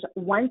drivers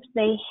once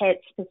they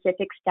hit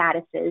specific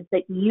statuses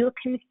that you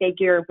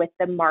configure with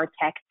the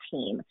MarTech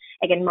team.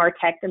 Again,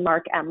 MarTech, the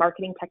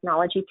marketing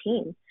technology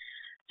team.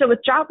 So with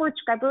Job Board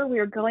Scrubber, we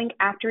are going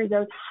after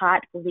those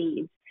hot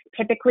leads.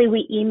 Typically,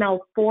 we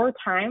email 4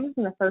 times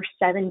in the first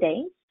 7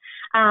 days.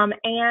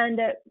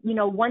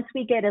 Once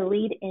we get a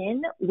lead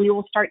in, we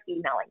will start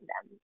emailing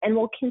them. And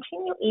we'll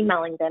continue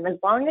emailing them as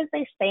long as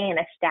they stay in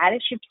a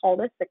status you've told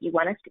us that you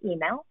want us to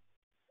email,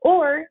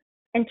 or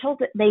until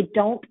they've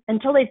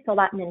filled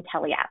out an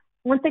IntelliApp.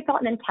 Once they fill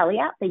out an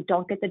IntelliApp, they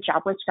don't get the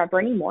Job Board Scrubber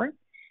anymore.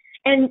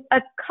 And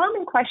a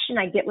common question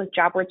I get with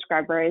Job Board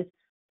Scrubber is,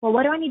 well,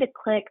 what do I need to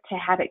click to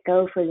have it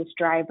go for this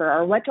driver?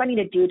 Or what do I need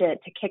to do to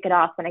kick it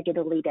off when I get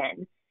a lead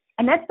in?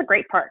 And that's the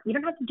great part. You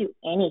don't have to do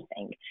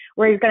anything.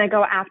 We're going to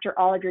go after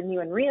all of your new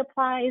and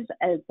reapplies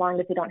as long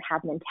as they don't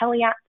have an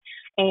IntelliApp.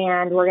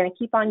 And we're going to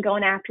keep on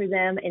going after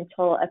them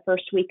until a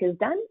first week is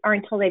done or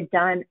until they've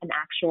done an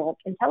actual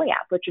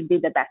IntelliApp, which would be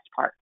the best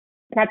part.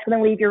 That's going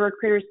to leave your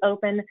recruiters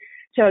open.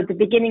 So at the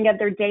beginning of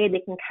their day,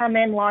 they can come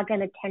in, log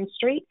in at 10th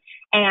Street,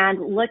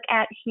 and look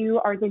at who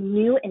are the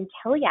new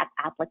IntelliApp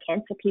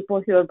applicants, the people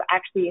who have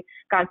actually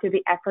gone through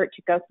the effort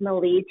to go from a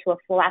lead to a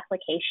full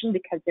application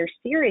because they're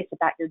serious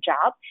about your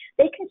job.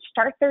 They can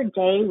start their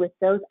day with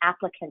those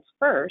applicants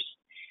first,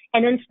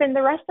 and then spend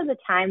the rest of the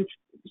time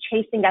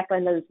chasing up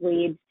on those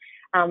leads,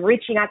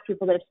 reaching out to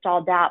people that have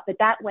stalled out. But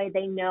that way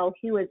they know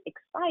who is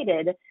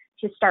excited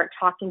to start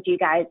talking to you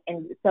guys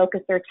and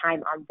focus their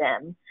time on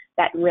them.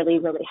 That really,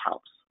 really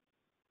helps.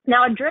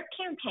 Now, a drip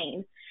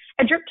campaign.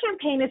 A drip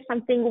campaign is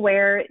something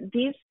where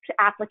these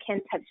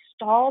applicants have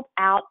stalled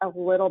out a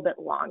little bit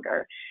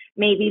longer.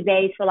 Maybe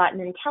they fill out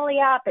an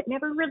IntelliApp, but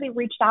never really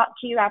reached out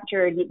to you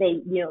after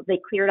they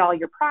cleared all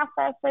your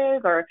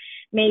processes, or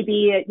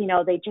maybe,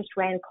 they just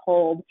ran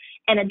cold.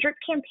 And a drip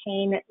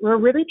campaign, we're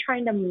really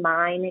trying to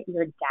mine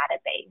your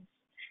database.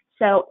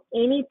 So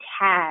any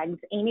tags,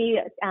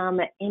 any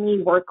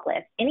work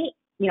list,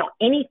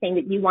 anything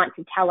that you want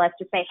to tell us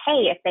to say,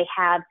 hey, if they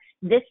have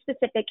this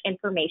specific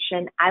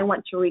information, I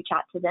want to reach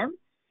out to them,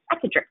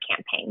 that's a drip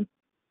campaign.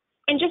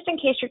 And just in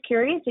case you're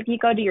curious, if you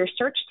go to your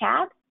search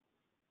tab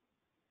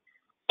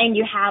and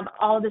you have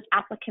all of this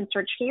applicant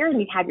search here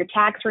and you have your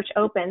tag search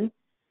open,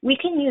 we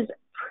can use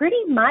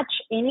pretty much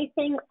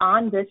anything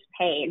on this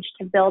page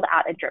to build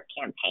out a drip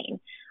campaign.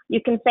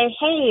 You can say,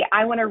 hey,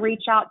 I want to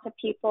reach out to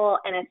people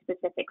in a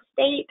specific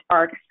state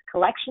or a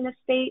collection of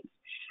states,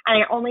 and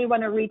I only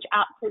want to reach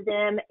out to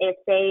them if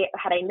they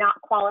had a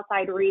not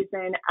qualified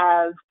reason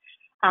of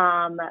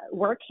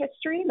work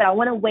history, but I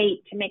want to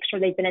wait to make sure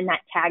they've been in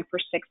that tag for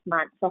 6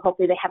 months. So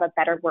hopefully they have a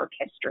better work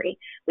history.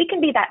 We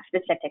can be that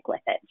specific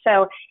with it.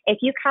 So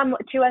if you come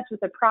to us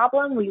with a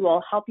problem, we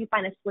will help you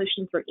find a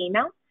solution through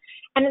email.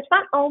 And it's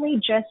not only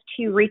just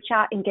to reach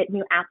out and get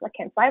new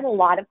applicants. I have a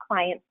lot of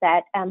clients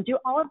that do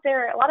a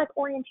lot of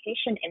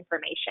orientation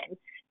information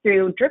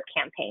through drip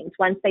campaigns.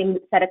 Once they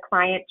set a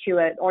client to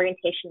an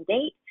orientation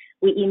date,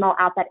 we email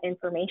out that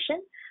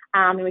information.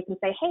 And we can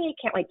say, hey,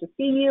 can't wait to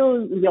see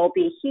you. You'll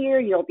be here,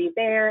 you'll be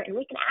there. And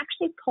we can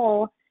actually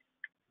pull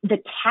the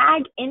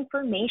tag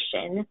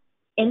information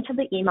into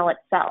the email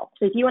itself.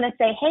 So if you want to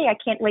say, hey, I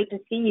can't wait to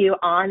see you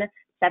on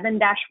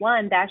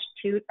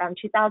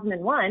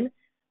 7-1-2001,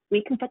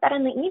 we can put that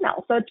in the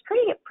email. So it's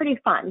pretty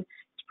fun.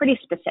 It's pretty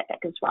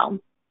specific as well.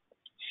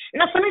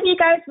 Now, some of you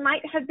guys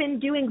might have been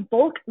doing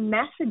bulk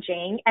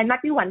messaging and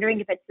might be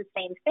wondering if it's the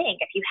same thing.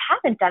 If you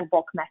haven't done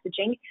bulk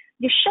messaging,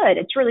 you should.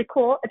 It's really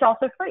cool. It's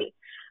also free.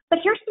 But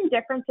here's some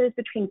differences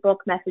between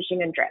bulk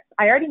messaging and drip.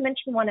 I already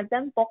mentioned one of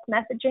them. Bulk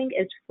messaging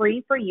is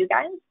free for you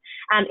guys.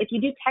 If you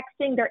do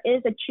texting, there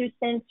is a 2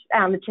 cents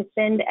to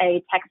send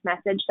a text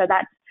message, so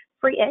that's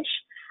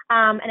free-ish.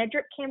 And a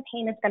drip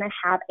campaign is going to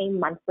have a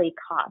monthly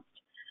cost.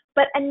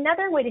 But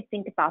another way to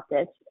think about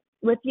this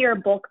with your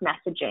bulk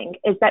messaging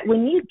is that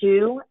when you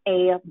do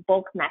a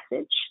bulk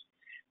message,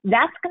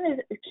 that's going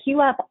to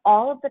queue up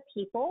all of the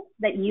people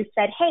that you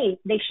said, hey,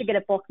 they should get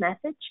a bulk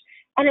message,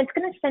 and it's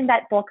going to send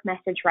that bulk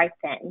message right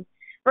then.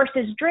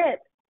 Versus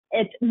drip,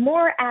 it's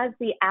more as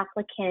the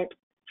applicant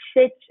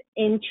fits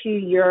into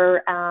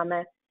your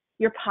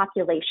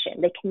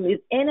population. They can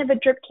move in of a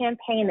drip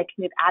campaign, they can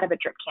move out of a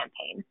drip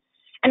campaign.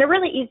 And a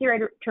really easy way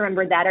to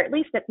remember that, or at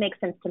least that makes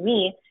sense to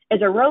me,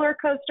 is a roller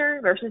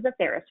coaster versus a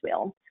Ferris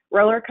wheel.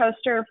 Roller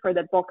coaster for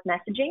the bulk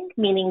messaging,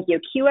 meaning you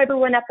queue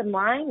everyone up in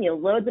line, you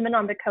load them in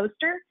on the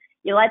coaster,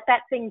 you let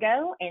that thing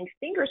go, and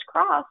fingers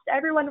crossed,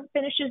 everyone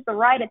finishes the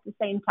ride at the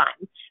same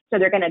time. So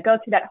they're going to go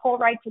through that whole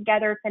ride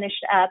together, finish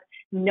up,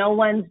 no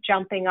one's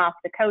jumping off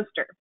the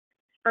coaster.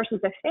 Versus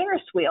a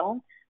Ferris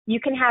wheel, you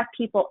can have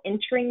people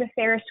entering the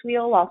Ferris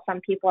wheel while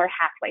some people are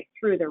halfway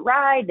through the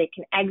ride. They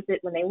can exit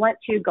when they want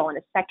to, go on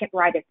a second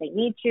ride if they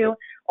need to,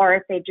 or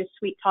if they just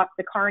sweet talk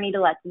the carny to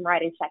let them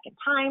ride a second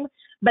time.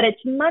 But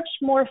it's much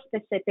more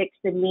specific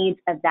to the needs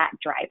of that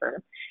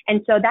driver.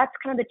 And so that's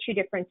kind of the two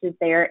differences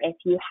there if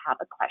you have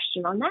a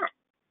question on that.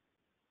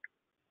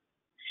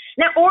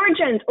 Now,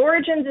 Origins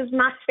is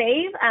my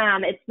fave.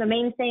 It's the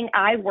main thing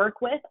I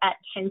work with at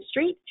 10th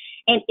Street,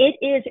 and it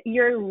is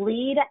your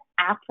lead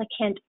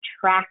applicant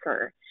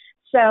tracker.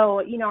 So,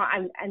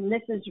 and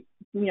this is,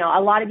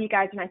 a lot of you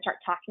guys, when I start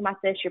talking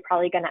about this, you're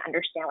probably going to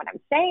understand what I'm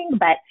saying.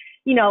 But,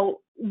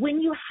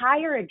 when you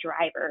hire a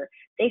driver,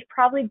 they've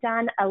probably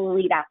done a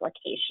lead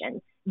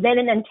application, then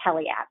an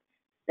IntelliApp.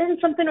 Then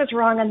something was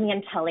wrong on the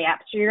IntelliApp.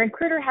 So your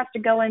recruiter has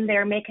to go in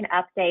there, make an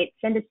update,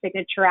 send a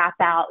signature app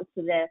out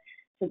so the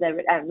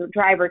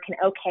driver can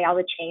okay all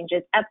the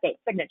changes, update,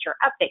 signature.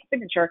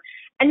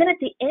 And then at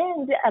the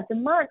end of the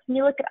month, when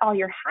you look at all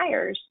your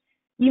hires,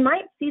 you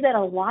might see that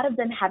a lot of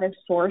them have a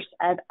source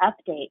of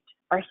update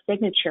or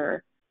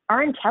signature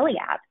or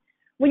IntelliApp.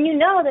 when you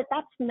know that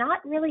that's not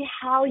really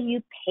how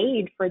you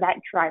paid for that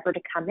driver to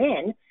come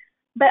in.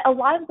 But a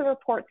lot of the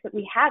reports that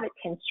we have at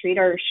 10th Street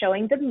are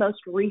showing the most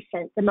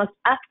recent, the most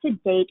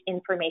up-to-date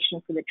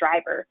information for the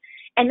driver.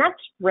 And that's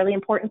really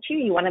important too.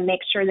 You want to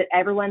make sure that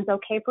everyone's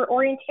okay for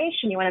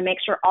orientation. You want to make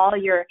sure all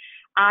your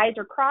I's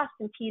are crossed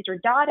and T's are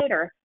dotted,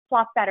 or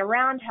flop that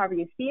around however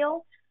you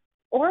feel.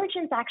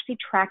 Origins actually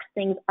tracks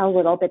things a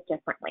little bit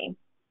differently.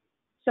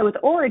 So with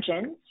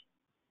Origins,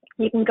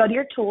 you can go to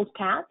your Tools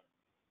tab,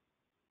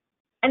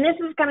 and this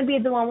is going to be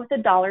the one with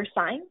the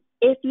 $sign.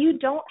 If you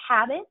don't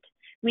have it,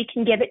 we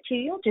can give it to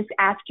you. Just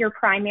ask your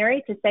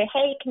primary to say,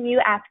 hey, can you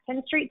ask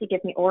 10th Street to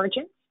give me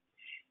Origins?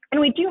 And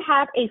we do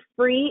have a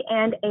free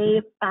and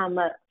a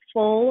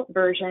full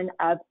version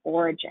of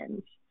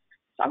Origins.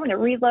 So I'm going to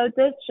reload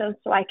this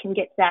so I can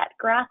get that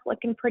graph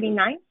looking pretty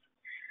nice.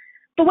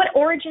 But what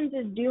Origins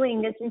is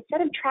doing is,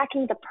 instead of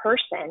tracking the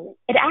person,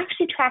 it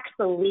actually tracks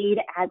the lead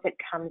as it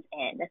comes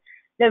in.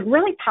 The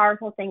really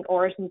powerful thing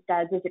Origins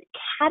does is it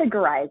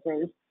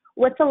categorizes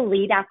what's a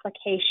lead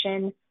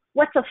application,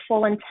 what's a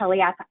full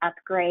IntelliApp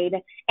upgrade,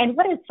 and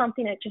what is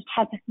something that just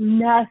has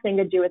nothing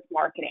to do with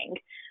marketing.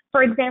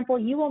 For example,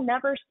 you will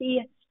never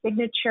see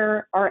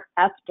signature or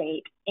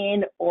update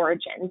in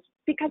Origins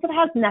because it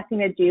has nothing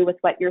to do with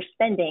what you're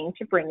spending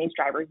to bring these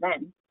drivers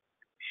in.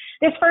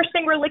 This first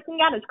thing we're looking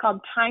at is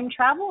called time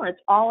travel, and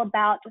it's all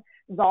about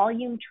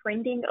volume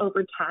trending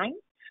over time.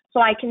 So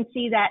I can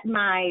see that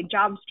my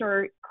job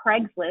store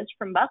Craigslist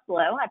from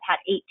Buffalo, I've had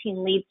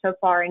 18 leads so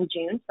far in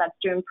June, so that's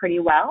doing pretty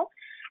well.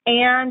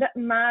 And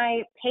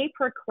my pay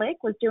per click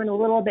was doing a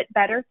little bit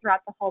better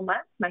throughout the whole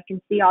month, and I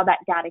can see all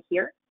that data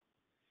here.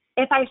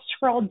 If I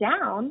scroll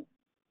down,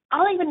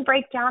 I'll even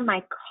break down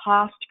my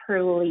cost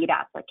per lead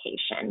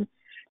application.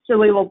 So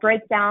we will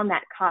break down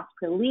that cost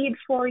per lead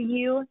for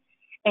you.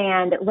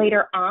 And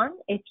later on,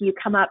 if you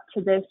come up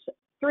to this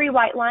 3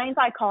 white lines,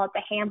 I call it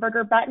the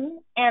hamburger button,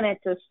 and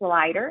it's a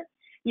slider.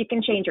 You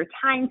can change your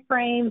time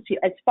frames.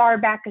 As far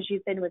back as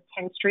you've been with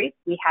 10th Street,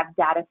 we have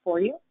data for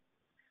you.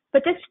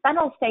 But this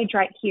funnel stage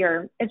right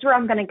here is where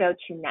I'm going to go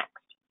to next.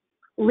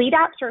 Lead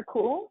apps are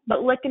cool,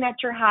 but looking at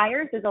your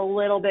hires is a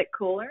little bit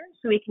cooler.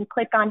 So we can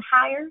click on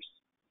hires,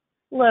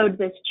 load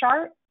this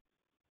chart,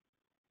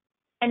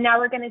 and now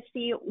we're going to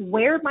see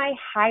where my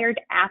hired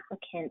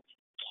applicant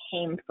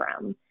came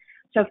from.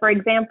 So for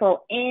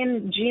example,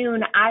 in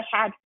June, I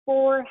had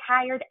 4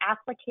 hired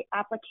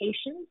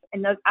applications,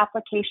 and those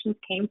applications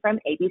came from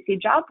ABC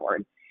Job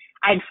Board.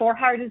 I had 4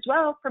 hired as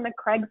well from a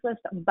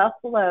Craigslist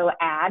Buffalo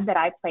ad that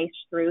I placed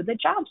through the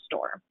job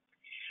store.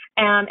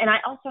 And I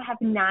also have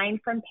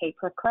 9 from pay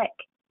per click.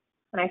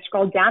 When I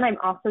scroll down, I'm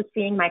also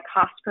seeing my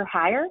cost per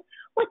hire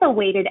with a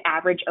weighted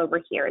average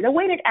over here. The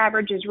weighted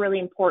average is really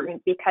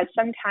important because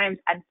sometimes,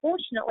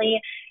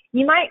 unfortunately,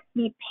 you might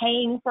be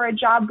paying for a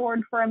job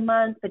board for a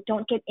month, but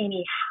don't get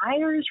any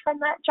hires from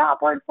that job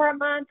board for a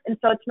month. And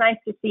so it's nice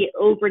to see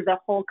over the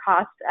whole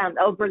cost,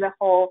 over the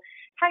whole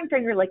time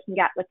frame you're looking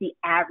at, what the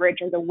average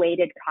or the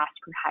weighted cost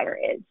per hire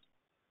is.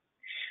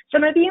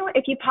 Some of you,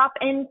 if you pop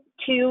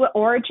into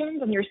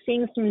Origins and you're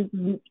seeing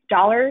some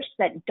dollars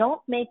that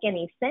don't make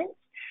any sense,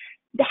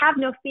 have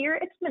no fear,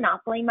 it's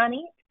monopoly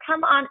money.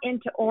 Come on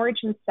into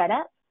Origin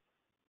Setup,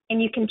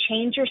 and you can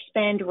change your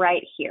spend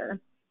right here.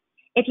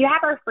 If you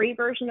have our free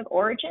version of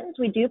Origins,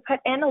 we do put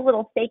in a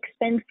little fake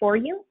spend for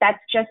you. That's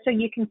just so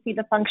you can see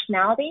the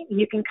functionality.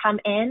 You can come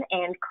in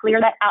and clear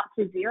that out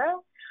to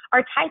 0,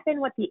 or type in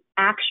what the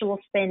actual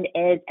spend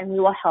is, and we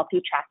will help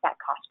you track that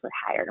cost per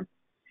hire.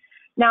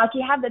 Now, if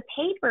you have the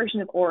paid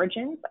version of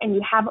Origins and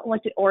you haven't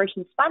looked at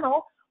Origins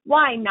Funnel,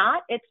 why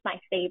not? It's my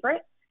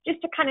favorite. Just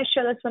to kind of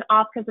show this one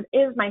off, because it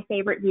is my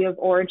favorite view of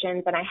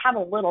Origins and I have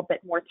a little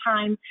bit more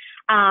time,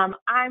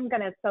 I'm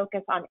going to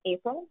focus on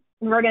April.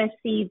 And we're going to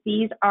see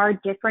these are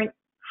different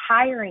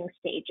hiring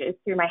stages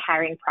through my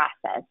hiring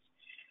process.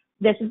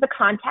 This is the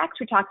contacts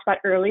we talked about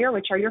earlier,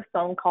 which are your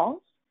phone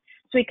calls.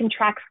 So we can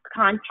track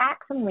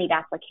contacts and lead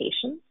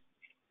applications.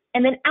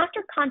 And then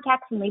after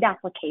contacts and lead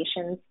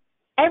applications,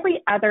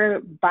 every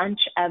other bunch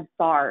of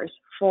bars,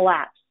 full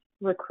apps,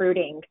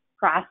 recruiting,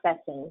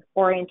 processing,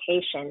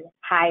 orientation,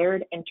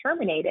 hired, and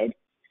terminated,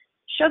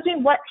 shows me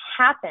what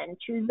happened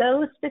to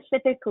those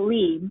specific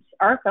leads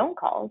or phone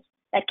calls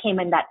that came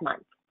in that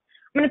month.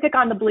 I'm going to pick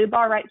on the blue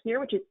bar right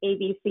here, which is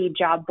ABC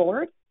Job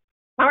Board.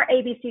 Our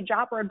ABC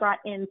Job Board brought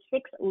in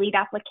 6 lead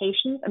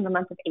applications in the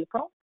month of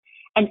April.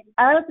 And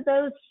of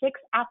those 6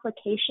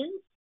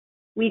 applications,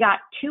 we got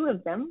 2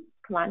 of them.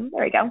 Come on,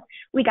 there we go.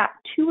 We got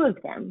 2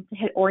 of them to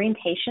hit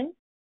orientation.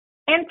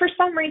 And for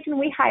some reason,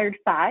 we hired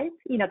 5.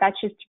 You know, that's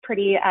just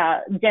pretty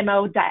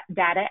demo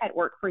data at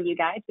work for you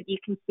guys, but you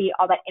can see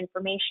all that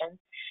information.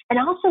 And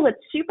also what's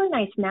super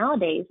nice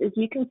nowadays is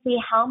you can see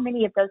how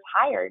many of those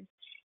hired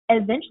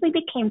eventually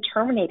became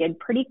terminated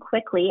pretty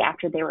quickly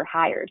after they were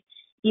hired.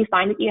 You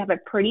find that you have a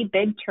pretty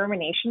big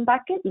termination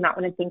bucket. You might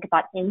want to think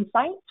about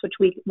insights, which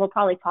we will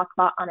probably talk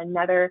about on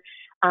another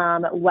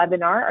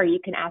webinar, or you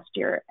can ask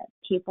your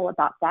people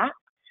about that.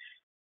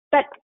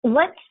 But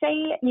let's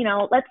say,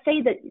 let's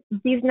say that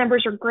these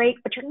numbers are great,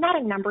 but you're not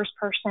a numbers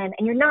person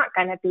and you're not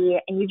going to be,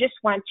 and you just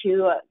want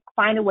to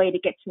find a way to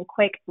get some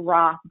quick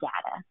raw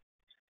data.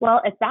 Well,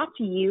 if that's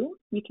you,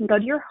 you can go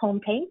to your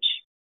homepage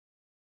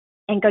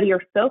and go to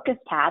your focus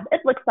tab.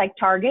 It looks like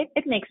Target.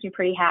 It makes me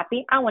pretty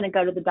happy. I want to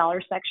go to the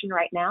dollar section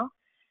right now.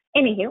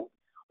 Anywho,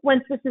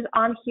 once this is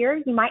on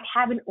here, you might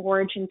have an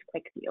origins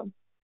quick view.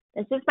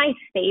 This is my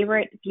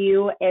favorite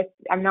view if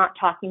I'm not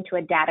talking to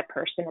a data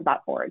person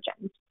about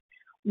origins.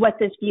 What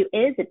this view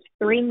is, it's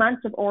 3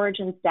 months of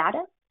origins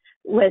data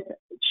with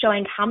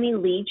showing how many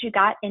leads you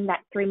got in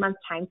that 3-month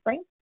time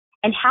frame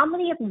and how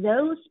many of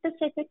those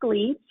specific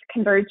leads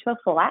converted to a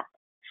full app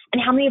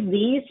and how many of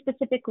these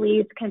specific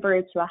leads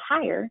converted to a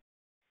hire,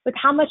 with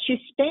how much you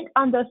spent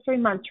on those 3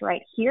 months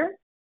right here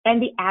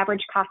and the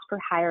average cost per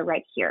hire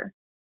right here.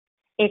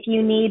 If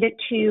you need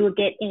to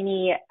get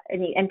any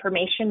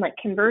information like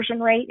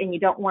conversion rate and you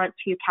don't want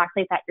to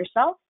calculate that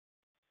yourself,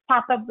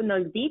 pop up in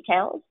those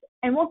details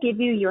and we'll give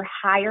you your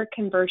hire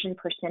conversion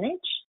percentage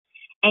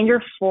and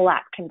your full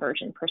app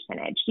conversion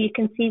percentage. So you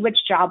can see which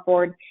job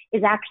board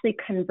is actually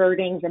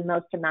converting the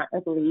most amount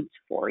of leads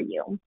for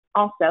you.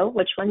 Also,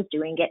 which one's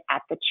doing it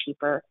at the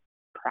cheaper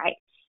price.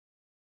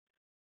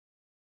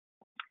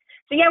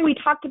 So yeah, we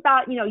talked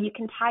about, you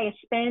can tie a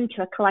spend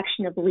to a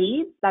collection of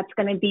leads. That's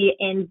going to be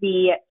in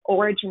the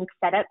Origin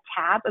Setup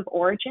tab of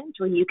Origins,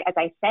 where you, as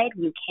I said,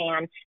 you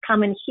can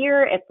come in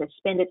here. If the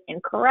spend is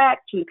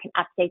incorrect, you can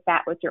update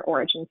that with your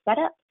Origin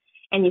Setup,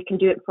 and you can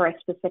do it for a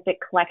specific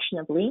collection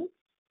of leads.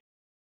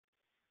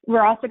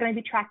 We're also going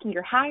to be tracking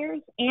your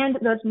hires and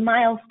those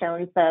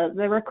milestones,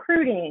 the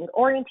recruiting,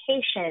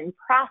 orientation,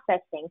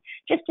 processing,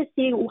 just to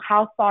see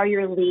how far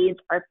your leads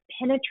are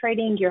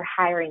penetrating your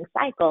hiring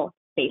cycle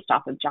based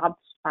off of job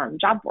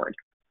board.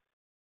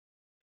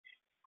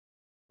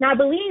 Now, I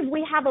believe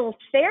we have a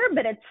fair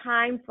bit of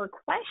time for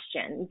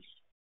questions.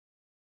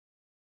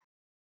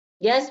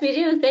 Yes, we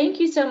do. Thank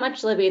you so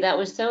much, Libby. That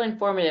was so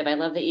informative. I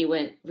love that you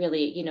went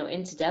really,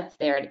 into depth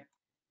there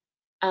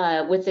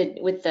with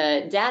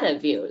the data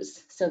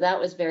views. So that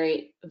was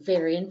very,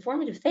 very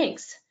informative.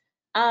 Thanks.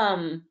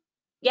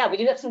 Yeah, we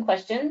do have some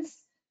questions.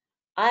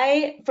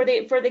 For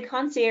the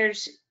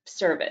concierge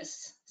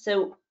service.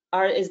 So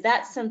is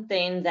that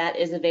something that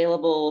is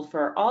available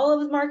for all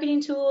of the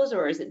marketing tools,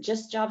 or is it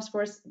just job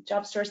store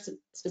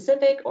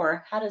specific,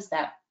 or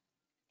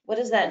what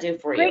does that do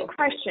for you? Great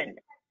question.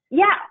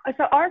 Yeah,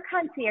 so our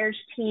concierge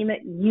team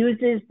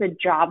uses the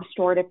job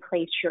store to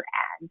place your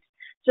ads.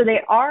 So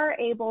they are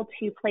able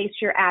to place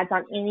your ads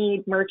on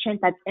any merchant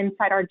that's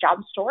inside our job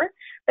store.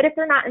 But if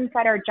they're not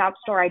inside our job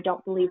store, I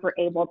don't believe we're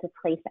able to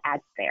place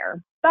ads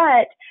there.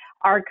 But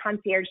our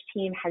concierge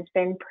team has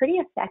been pretty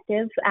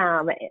effective,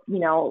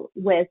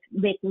 with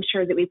making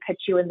sure that we put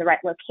you in the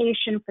right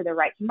location for the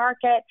right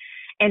market.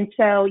 And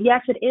so,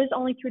 yes, it is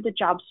only through the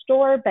job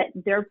store, but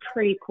they're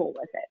pretty cool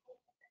with it.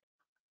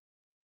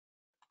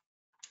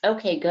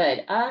 Okay,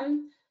 good. I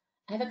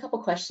have a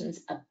couple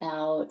questions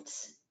about,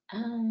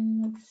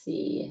 let's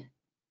see.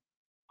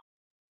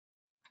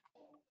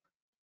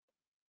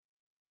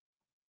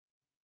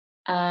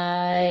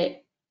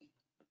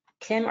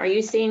 Kim, are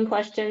you seeing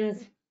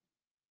questions?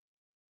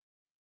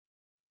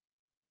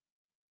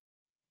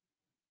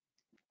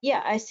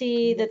 Yeah, I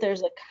see that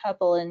there's a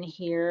couple in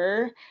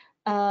here.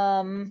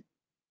 Let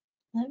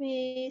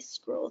me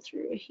scroll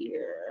through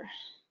here.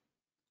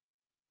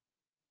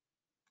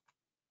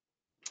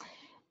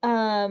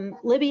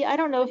 Libby, I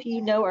don't know if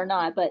you know or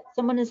not, but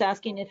someone is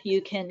asking if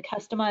you can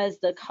customize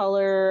the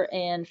color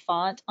and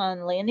font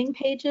on landing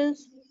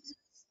pages.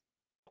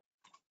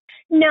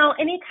 No,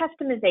 any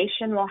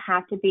customization will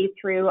have to be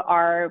through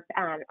our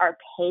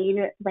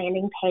paid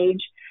landing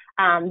page.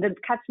 The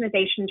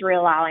customizations we're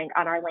allowing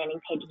on our landing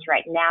pages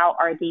right now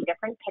are the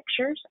different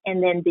pictures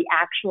and then the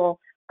actual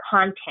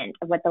content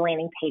of what the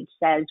landing page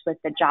says with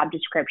the job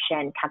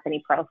description,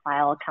 company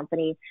profile,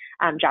 company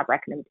job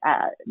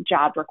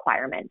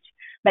requirements.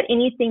 But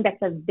anything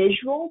that's a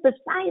visual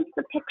besides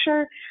the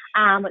picture,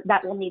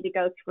 that will need to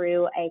go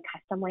through a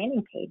custom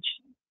landing page.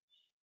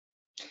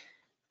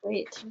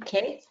 Great.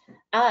 Okay.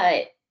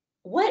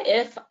 What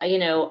if,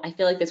 I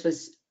feel like this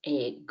was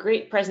a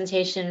great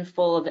presentation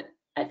full of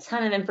a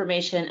ton of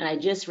information and I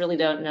just really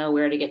don't know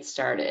where to get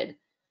started.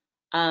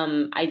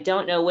 I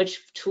don't know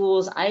which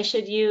tools I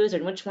should use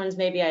and which ones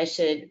maybe I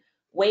should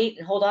wait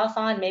and hold off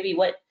on. Maybe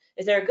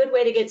is there a good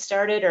way to get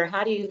started, or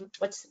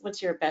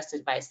what's your best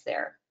advice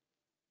there?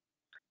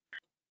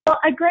 Well,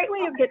 a great way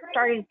to get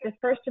started is to,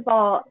 first of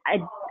all,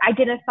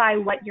 identify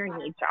what your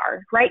needs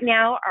are. Right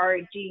now,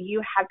 do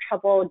you have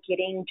trouble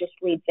getting just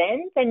leads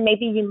in? Then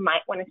maybe you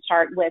might want to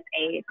start with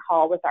a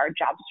call with our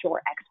job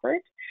store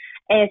expert.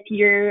 If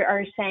you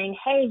are saying,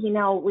 hey,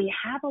 we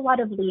have a lot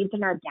of leads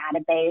in our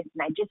database,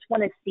 and I just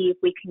want to see if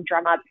we can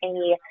drum up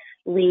any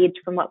leads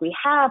from what we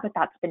have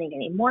without spending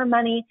any more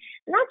money,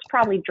 then that's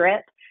probably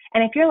drip.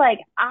 And if you're like,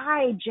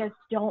 I just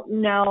don't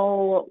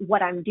know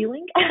what I'm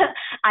doing,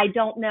 I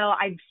don't know,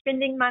 I'm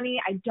spending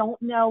money, I don't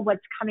know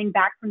what's coming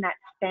back from that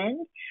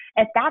spend.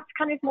 If that's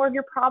kind of more of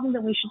your problem,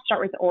 then we should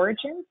start with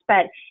Origins.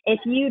 But if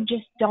you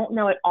just don't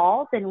know at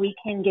all, then we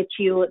can get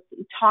you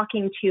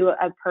talking to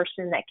a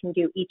person that can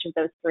do each of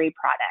those 3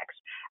 products.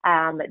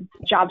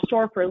 Job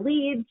Store for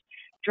leads,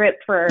 Drip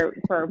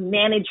for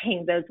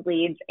managing those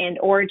leads, and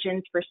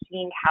Origins for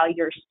seeing how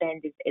your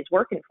spend is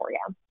working for you.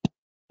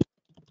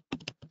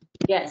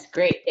 Yes,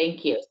 great,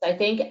 thank you. So I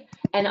think,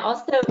 and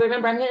also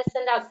remember, I'm going to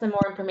send out some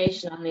more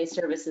information on these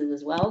services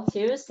as well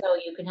too, so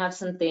you can have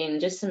something,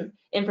 just some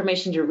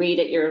information to read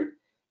at your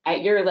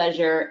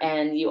leisure,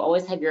 and you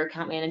always have your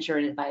account manager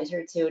and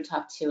advisor to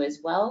talk to as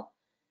well.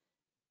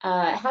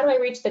 How do I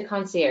reach the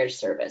concierge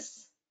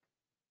service?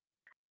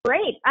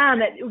 Great.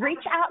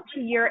 Reach out to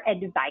your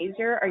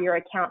advisor or your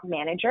account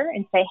manager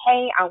and say,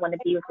 hey, I want to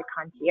be with the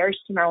concierge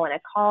team. I want to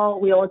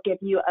call. We will give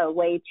you a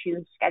way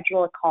to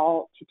schedule a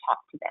call to talk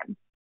to them.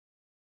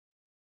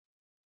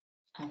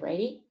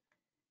 Alrighty.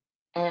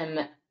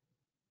 And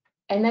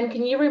then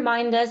can you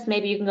remind us,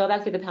 maybe you can go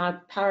back to the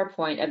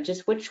PowerPoint of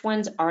just which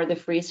ones are the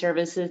free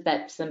services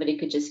that somebody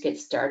could just get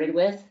started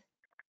with?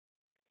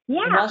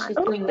 Yeah. And while she's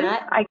doing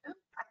that,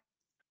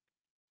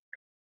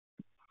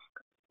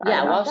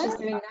 while she's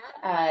doing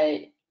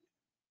that,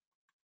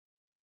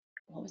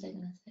 what was I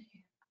going to say?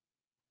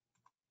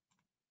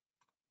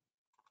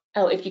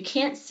 Oh, if you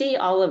can't see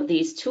all of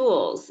these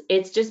tools,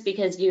 it's just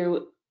because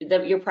your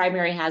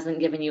primary hasn't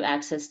given you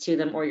access to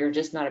them, or you're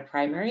just not a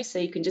primary. So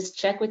you can just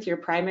check with your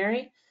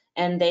primary,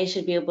 and they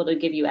should be able to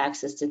give you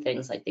access to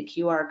things like the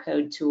QR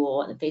code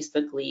tool and the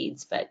Facebook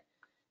leads. But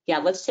yeah,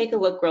 let's take a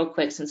look real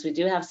quick since we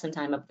do have some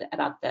time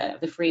about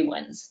the free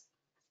ones.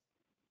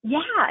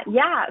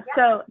 Yeah.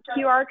 So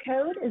QR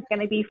code is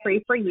going to be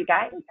free for you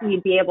guys.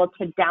 You'd be able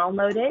to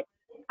download it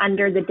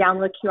under the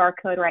download QR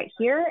code right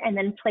here, and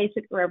then place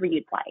it wherever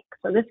you'd like.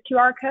 So this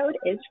QR code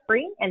is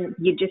free, and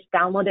you just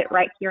download it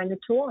right here in the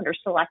tool under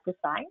select a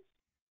size.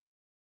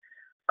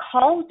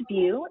 Calls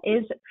view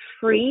is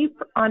free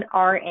on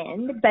our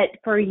end, but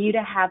for you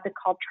to have the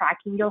call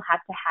tracking, you'll have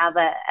to have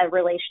a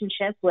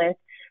relationship with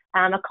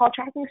a call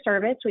tracking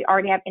service. We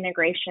already have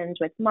integrations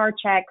with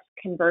Marchex,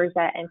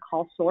 Conversa, and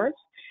CallSource.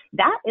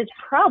 That is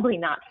probably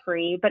not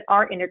free, but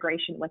our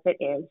integration with it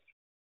is.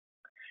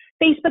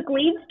 Facebook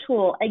Leads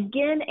tool,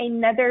 again,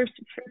 another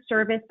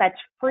service that's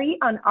free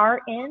on our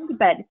end,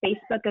 but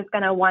Facebook is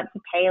going to want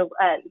to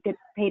get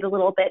paid a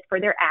little bit for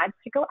their ads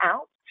to go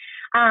out.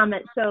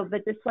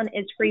 But this one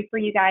is free for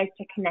you guys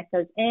to connect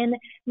those in.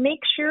 Make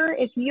sure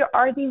if you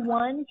are the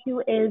one who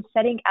is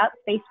setting up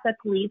Facebook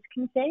Leads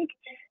config,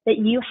 that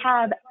you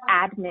have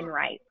admin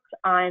rights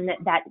on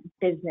that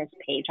business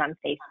page on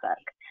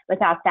Facebook.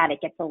 Without that, it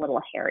gets a little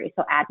hairy.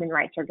 So admin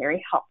rights are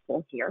very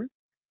helpful here.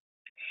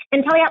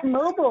 IntelliApp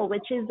Mobile,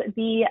 which is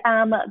the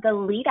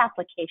lead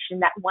application,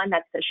 that one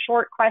that's the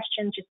short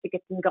questions just to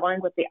get them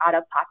going with the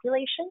auto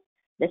population.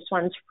 This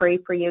one's free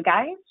for you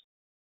guys.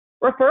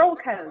 Referral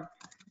codes,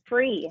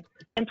 free.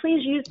 And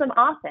please use them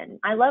often.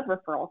 I love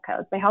referral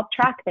codes. They help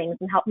track things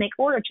and help make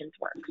Origins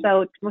work.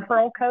 So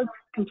referral codes,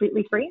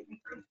 completely free.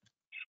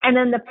 And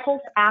then the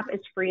Pulse app is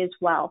free as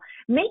well.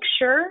 Make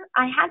sure,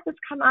 I had this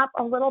come up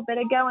a little bit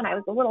ago and I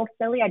was a little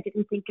silly. I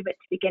didn't think of it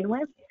to begin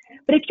with.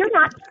 But if you're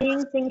not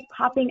seeing things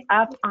popping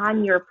up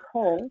on your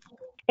Pulse,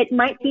 it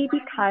might be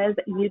because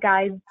you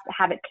guys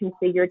have it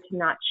configured to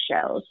not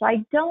show. So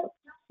I don't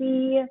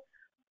see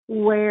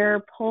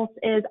where Pulse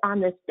is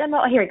on this demo.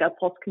 Oh, here we go,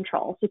 Pulse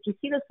Control. So if you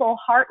see this little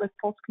heart with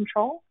Pulse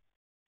Control,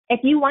 if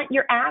you want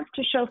your ads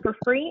to show for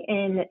free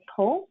in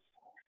Pulse,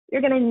 you're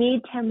going to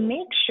need to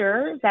make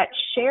sure that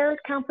shared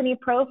company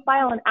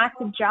profile and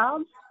active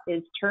jobs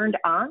is turned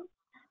on.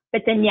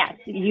 But then, yes,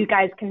 you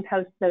guys can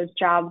post those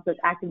jobs, those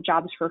active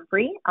jobs for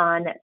free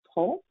on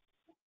Pulse.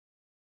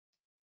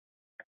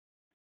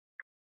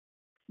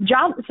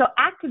 So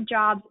active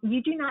jobs,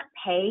 you do not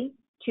pay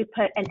to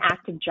put an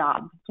active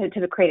job,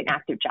 to create an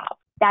active job.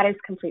 That is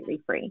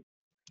completely free.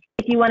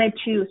 If you wanted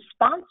to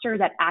sponsor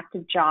that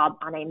active job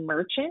on a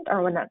merchant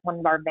or one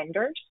of our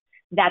vendors,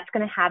 that's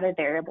going to have a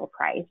variable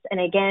price.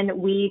 And again,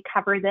 we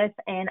cover this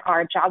in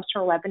our Job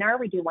Store webinar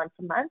we do once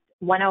a month.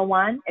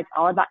 101 is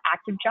all about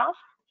active jobs.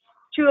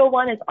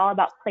 201 is all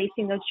about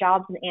placing those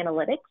jobs in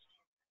analytics.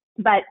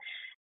 But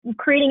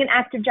creating an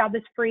active job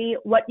is free.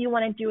 What you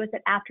want to do with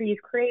it after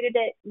you've created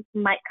it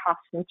might cost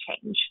some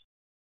change.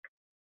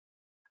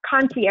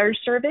 Concierge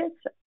service,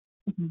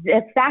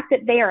 the fact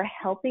that they are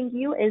helping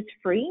you is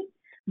free,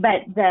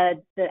 but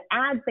the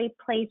ads they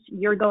place,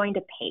 you're going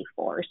to pay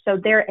for. So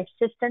their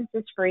assistance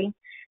is free.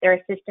 Their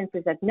assistance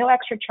is of no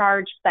extra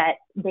charge, but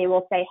they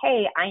will say,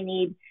 hey, I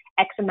need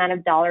X amount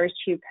of dollars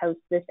to post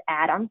this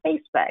ad on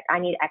Facebook. I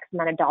need X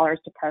amount of dollars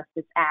to post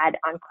this ad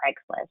on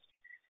Craigslist.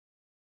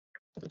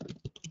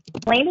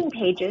 Landing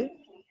pages,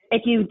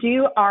 if you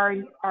do our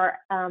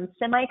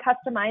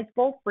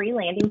semi-customizable free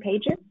landing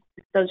pages,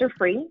 those are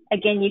free.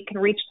 Again, you can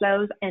reach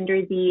those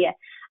under the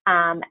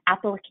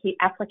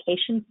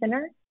application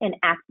center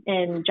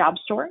in Job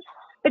Store.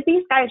 But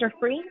these guys are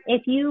free.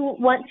 If you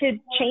want to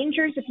change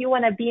yours, if you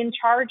want to be in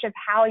charge of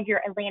how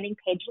your landing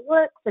page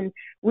looks, and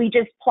we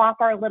just plop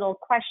our little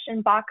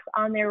question box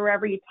on there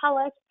wherever you tell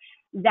us,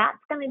 that's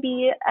going to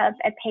be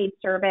a paid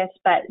service.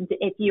 But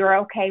if you're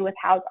okay with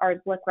how ours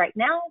look right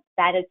now,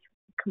 that is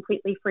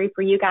completely free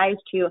for you guys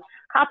to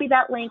copy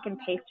that link and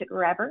paste it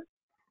wherever.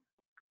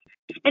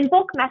 And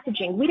bulk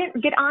messaging, we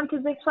didn't get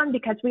onto this one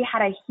because we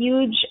had a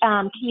huge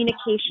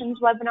communications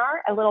webinar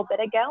a little bit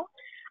ago.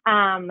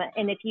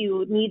 And if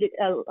you need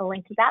a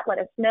link to that, let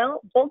us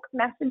know. Bulk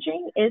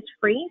messaging is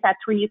free. That's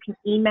where you can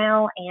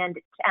email and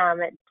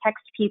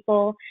text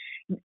people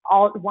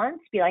all at once.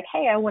 Be like,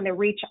 hey, I want to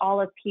reach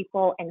all of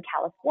people in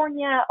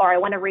California, or I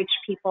want to reach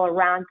people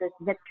around this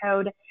zip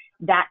code.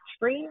 That's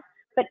free.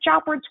 But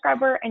Job Word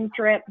Scrubber and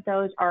Drip,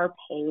 those are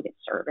paid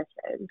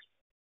services.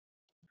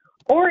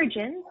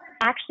 Origin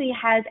actually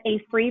has a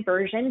free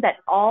version that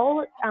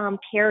all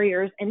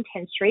carriers in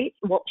 10th Street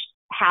will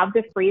have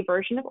the free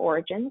version of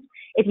Origins.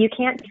 If you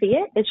can't see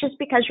it, it's just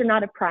because you're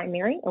not a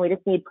primary, and we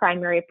just need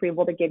primary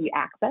approval to give you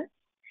access.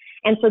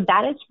 And so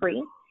that is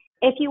free.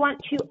 If you want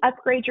to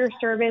upgrade your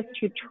service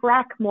to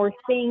track more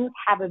things,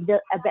 have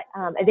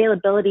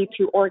availability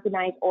to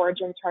organize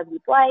Origins however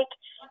you'd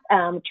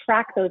like,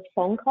 track those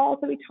phone calls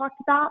that we talked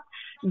about,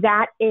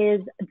 that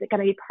is going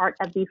to be part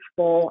of the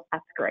full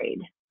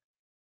upgrade.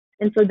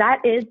 And so that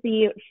is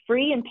the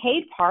free and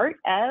paid part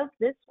of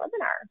this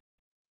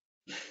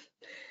webinar.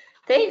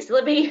 Thanks,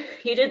 Libby.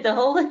 You did the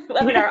whole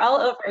webinar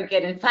all over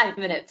again in 5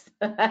 minutes.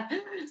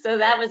 So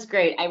that was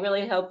great. I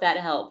really hope that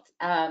helped.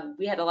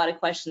 We had a lot of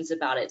questions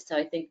about it, so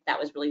I think that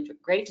was really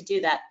great to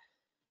do that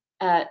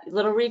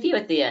little review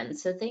at the end.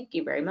 So thank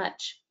you very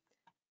much.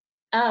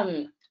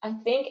 I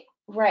think,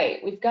 right,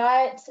 we've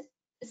got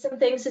some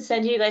things to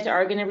send you. You guys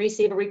are going to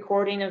receive a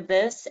recording of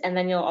this, and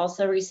then you'll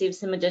also receive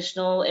some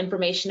additional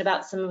information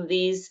about some of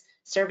these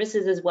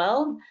services as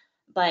well.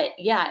 But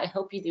yeah, I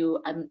hope you do.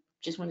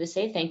 Just wanted to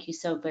say thank you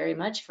so very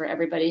much for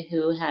everybody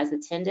who has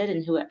attended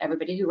and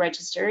everybody who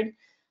registered.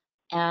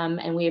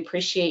 And we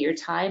appreciate your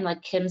time.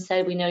 Like Kim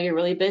said, we know you're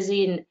really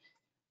busy, and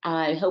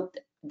I hope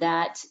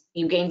that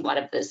you gained a lot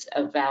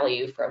of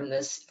value from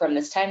this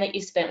time that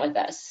you spent with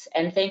us.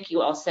 And thank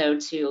you also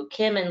to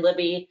Kim and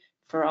Libby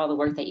for all the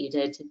work that you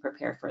did to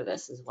prepare for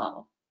this as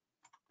well.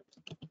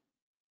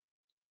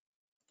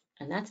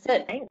 And that's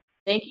it. Thanks.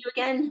 Thank you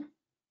again.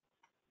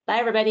 Bye,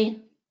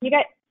 everybody. You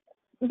guys,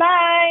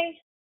 bye.